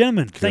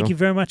 Gentlemen, thank you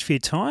very much for your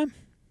time.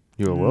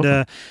 You're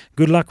welcome.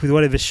 Good luck with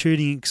whatever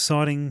shooting,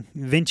 exciting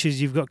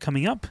ventures you've got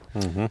coming up.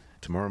 Mm-hmm.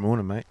 Tomorrow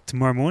morning, mate.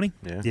 Tomorrow morning?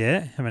 Yeah.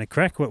 Having a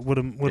crack? What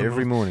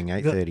Every morning,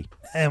 8:30.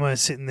 Ammo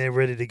sitting there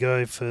ready to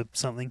go for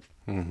something.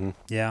 Mm-hmm.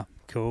 Yeah,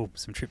 cool.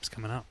 Some trips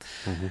coming up.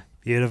 Mm-hmm.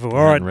 Beautiful.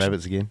 All right.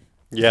 Rabbits again.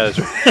 Yeah, that's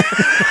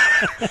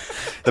right.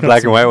 The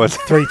black and white ones.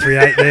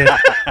 338 there.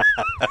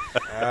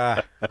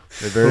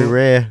 They're very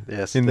rare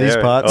in these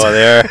parts. Oh,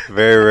 they are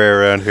very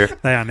rare around here.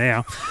 They are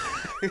now.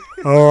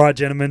 All right,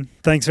 gentlemen.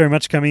 Thanks very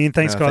much for coming in.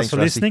 Thanks, guys, thanks, for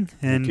Rusty. listening.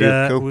 And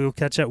Cool. we'll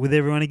catch up with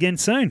everyone again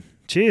soon.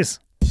 Cheers.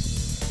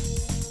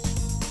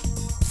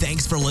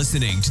 Thanks for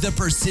listening to the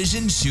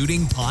Precision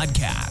Shooting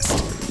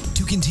Podcast.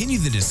 To continue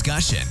the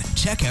discussion,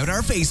 check out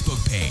our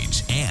Facebook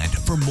page. And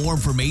for more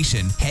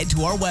information, head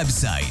to our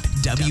website,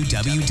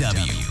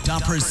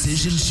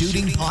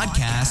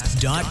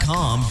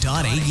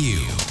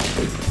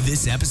 www.precisionshootingpodcast.com.au.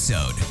 This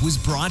episode was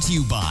brought to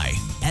you by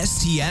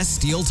STS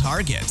Steel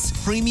Targets,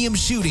 premium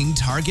shooting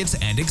targets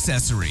and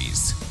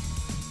accessories.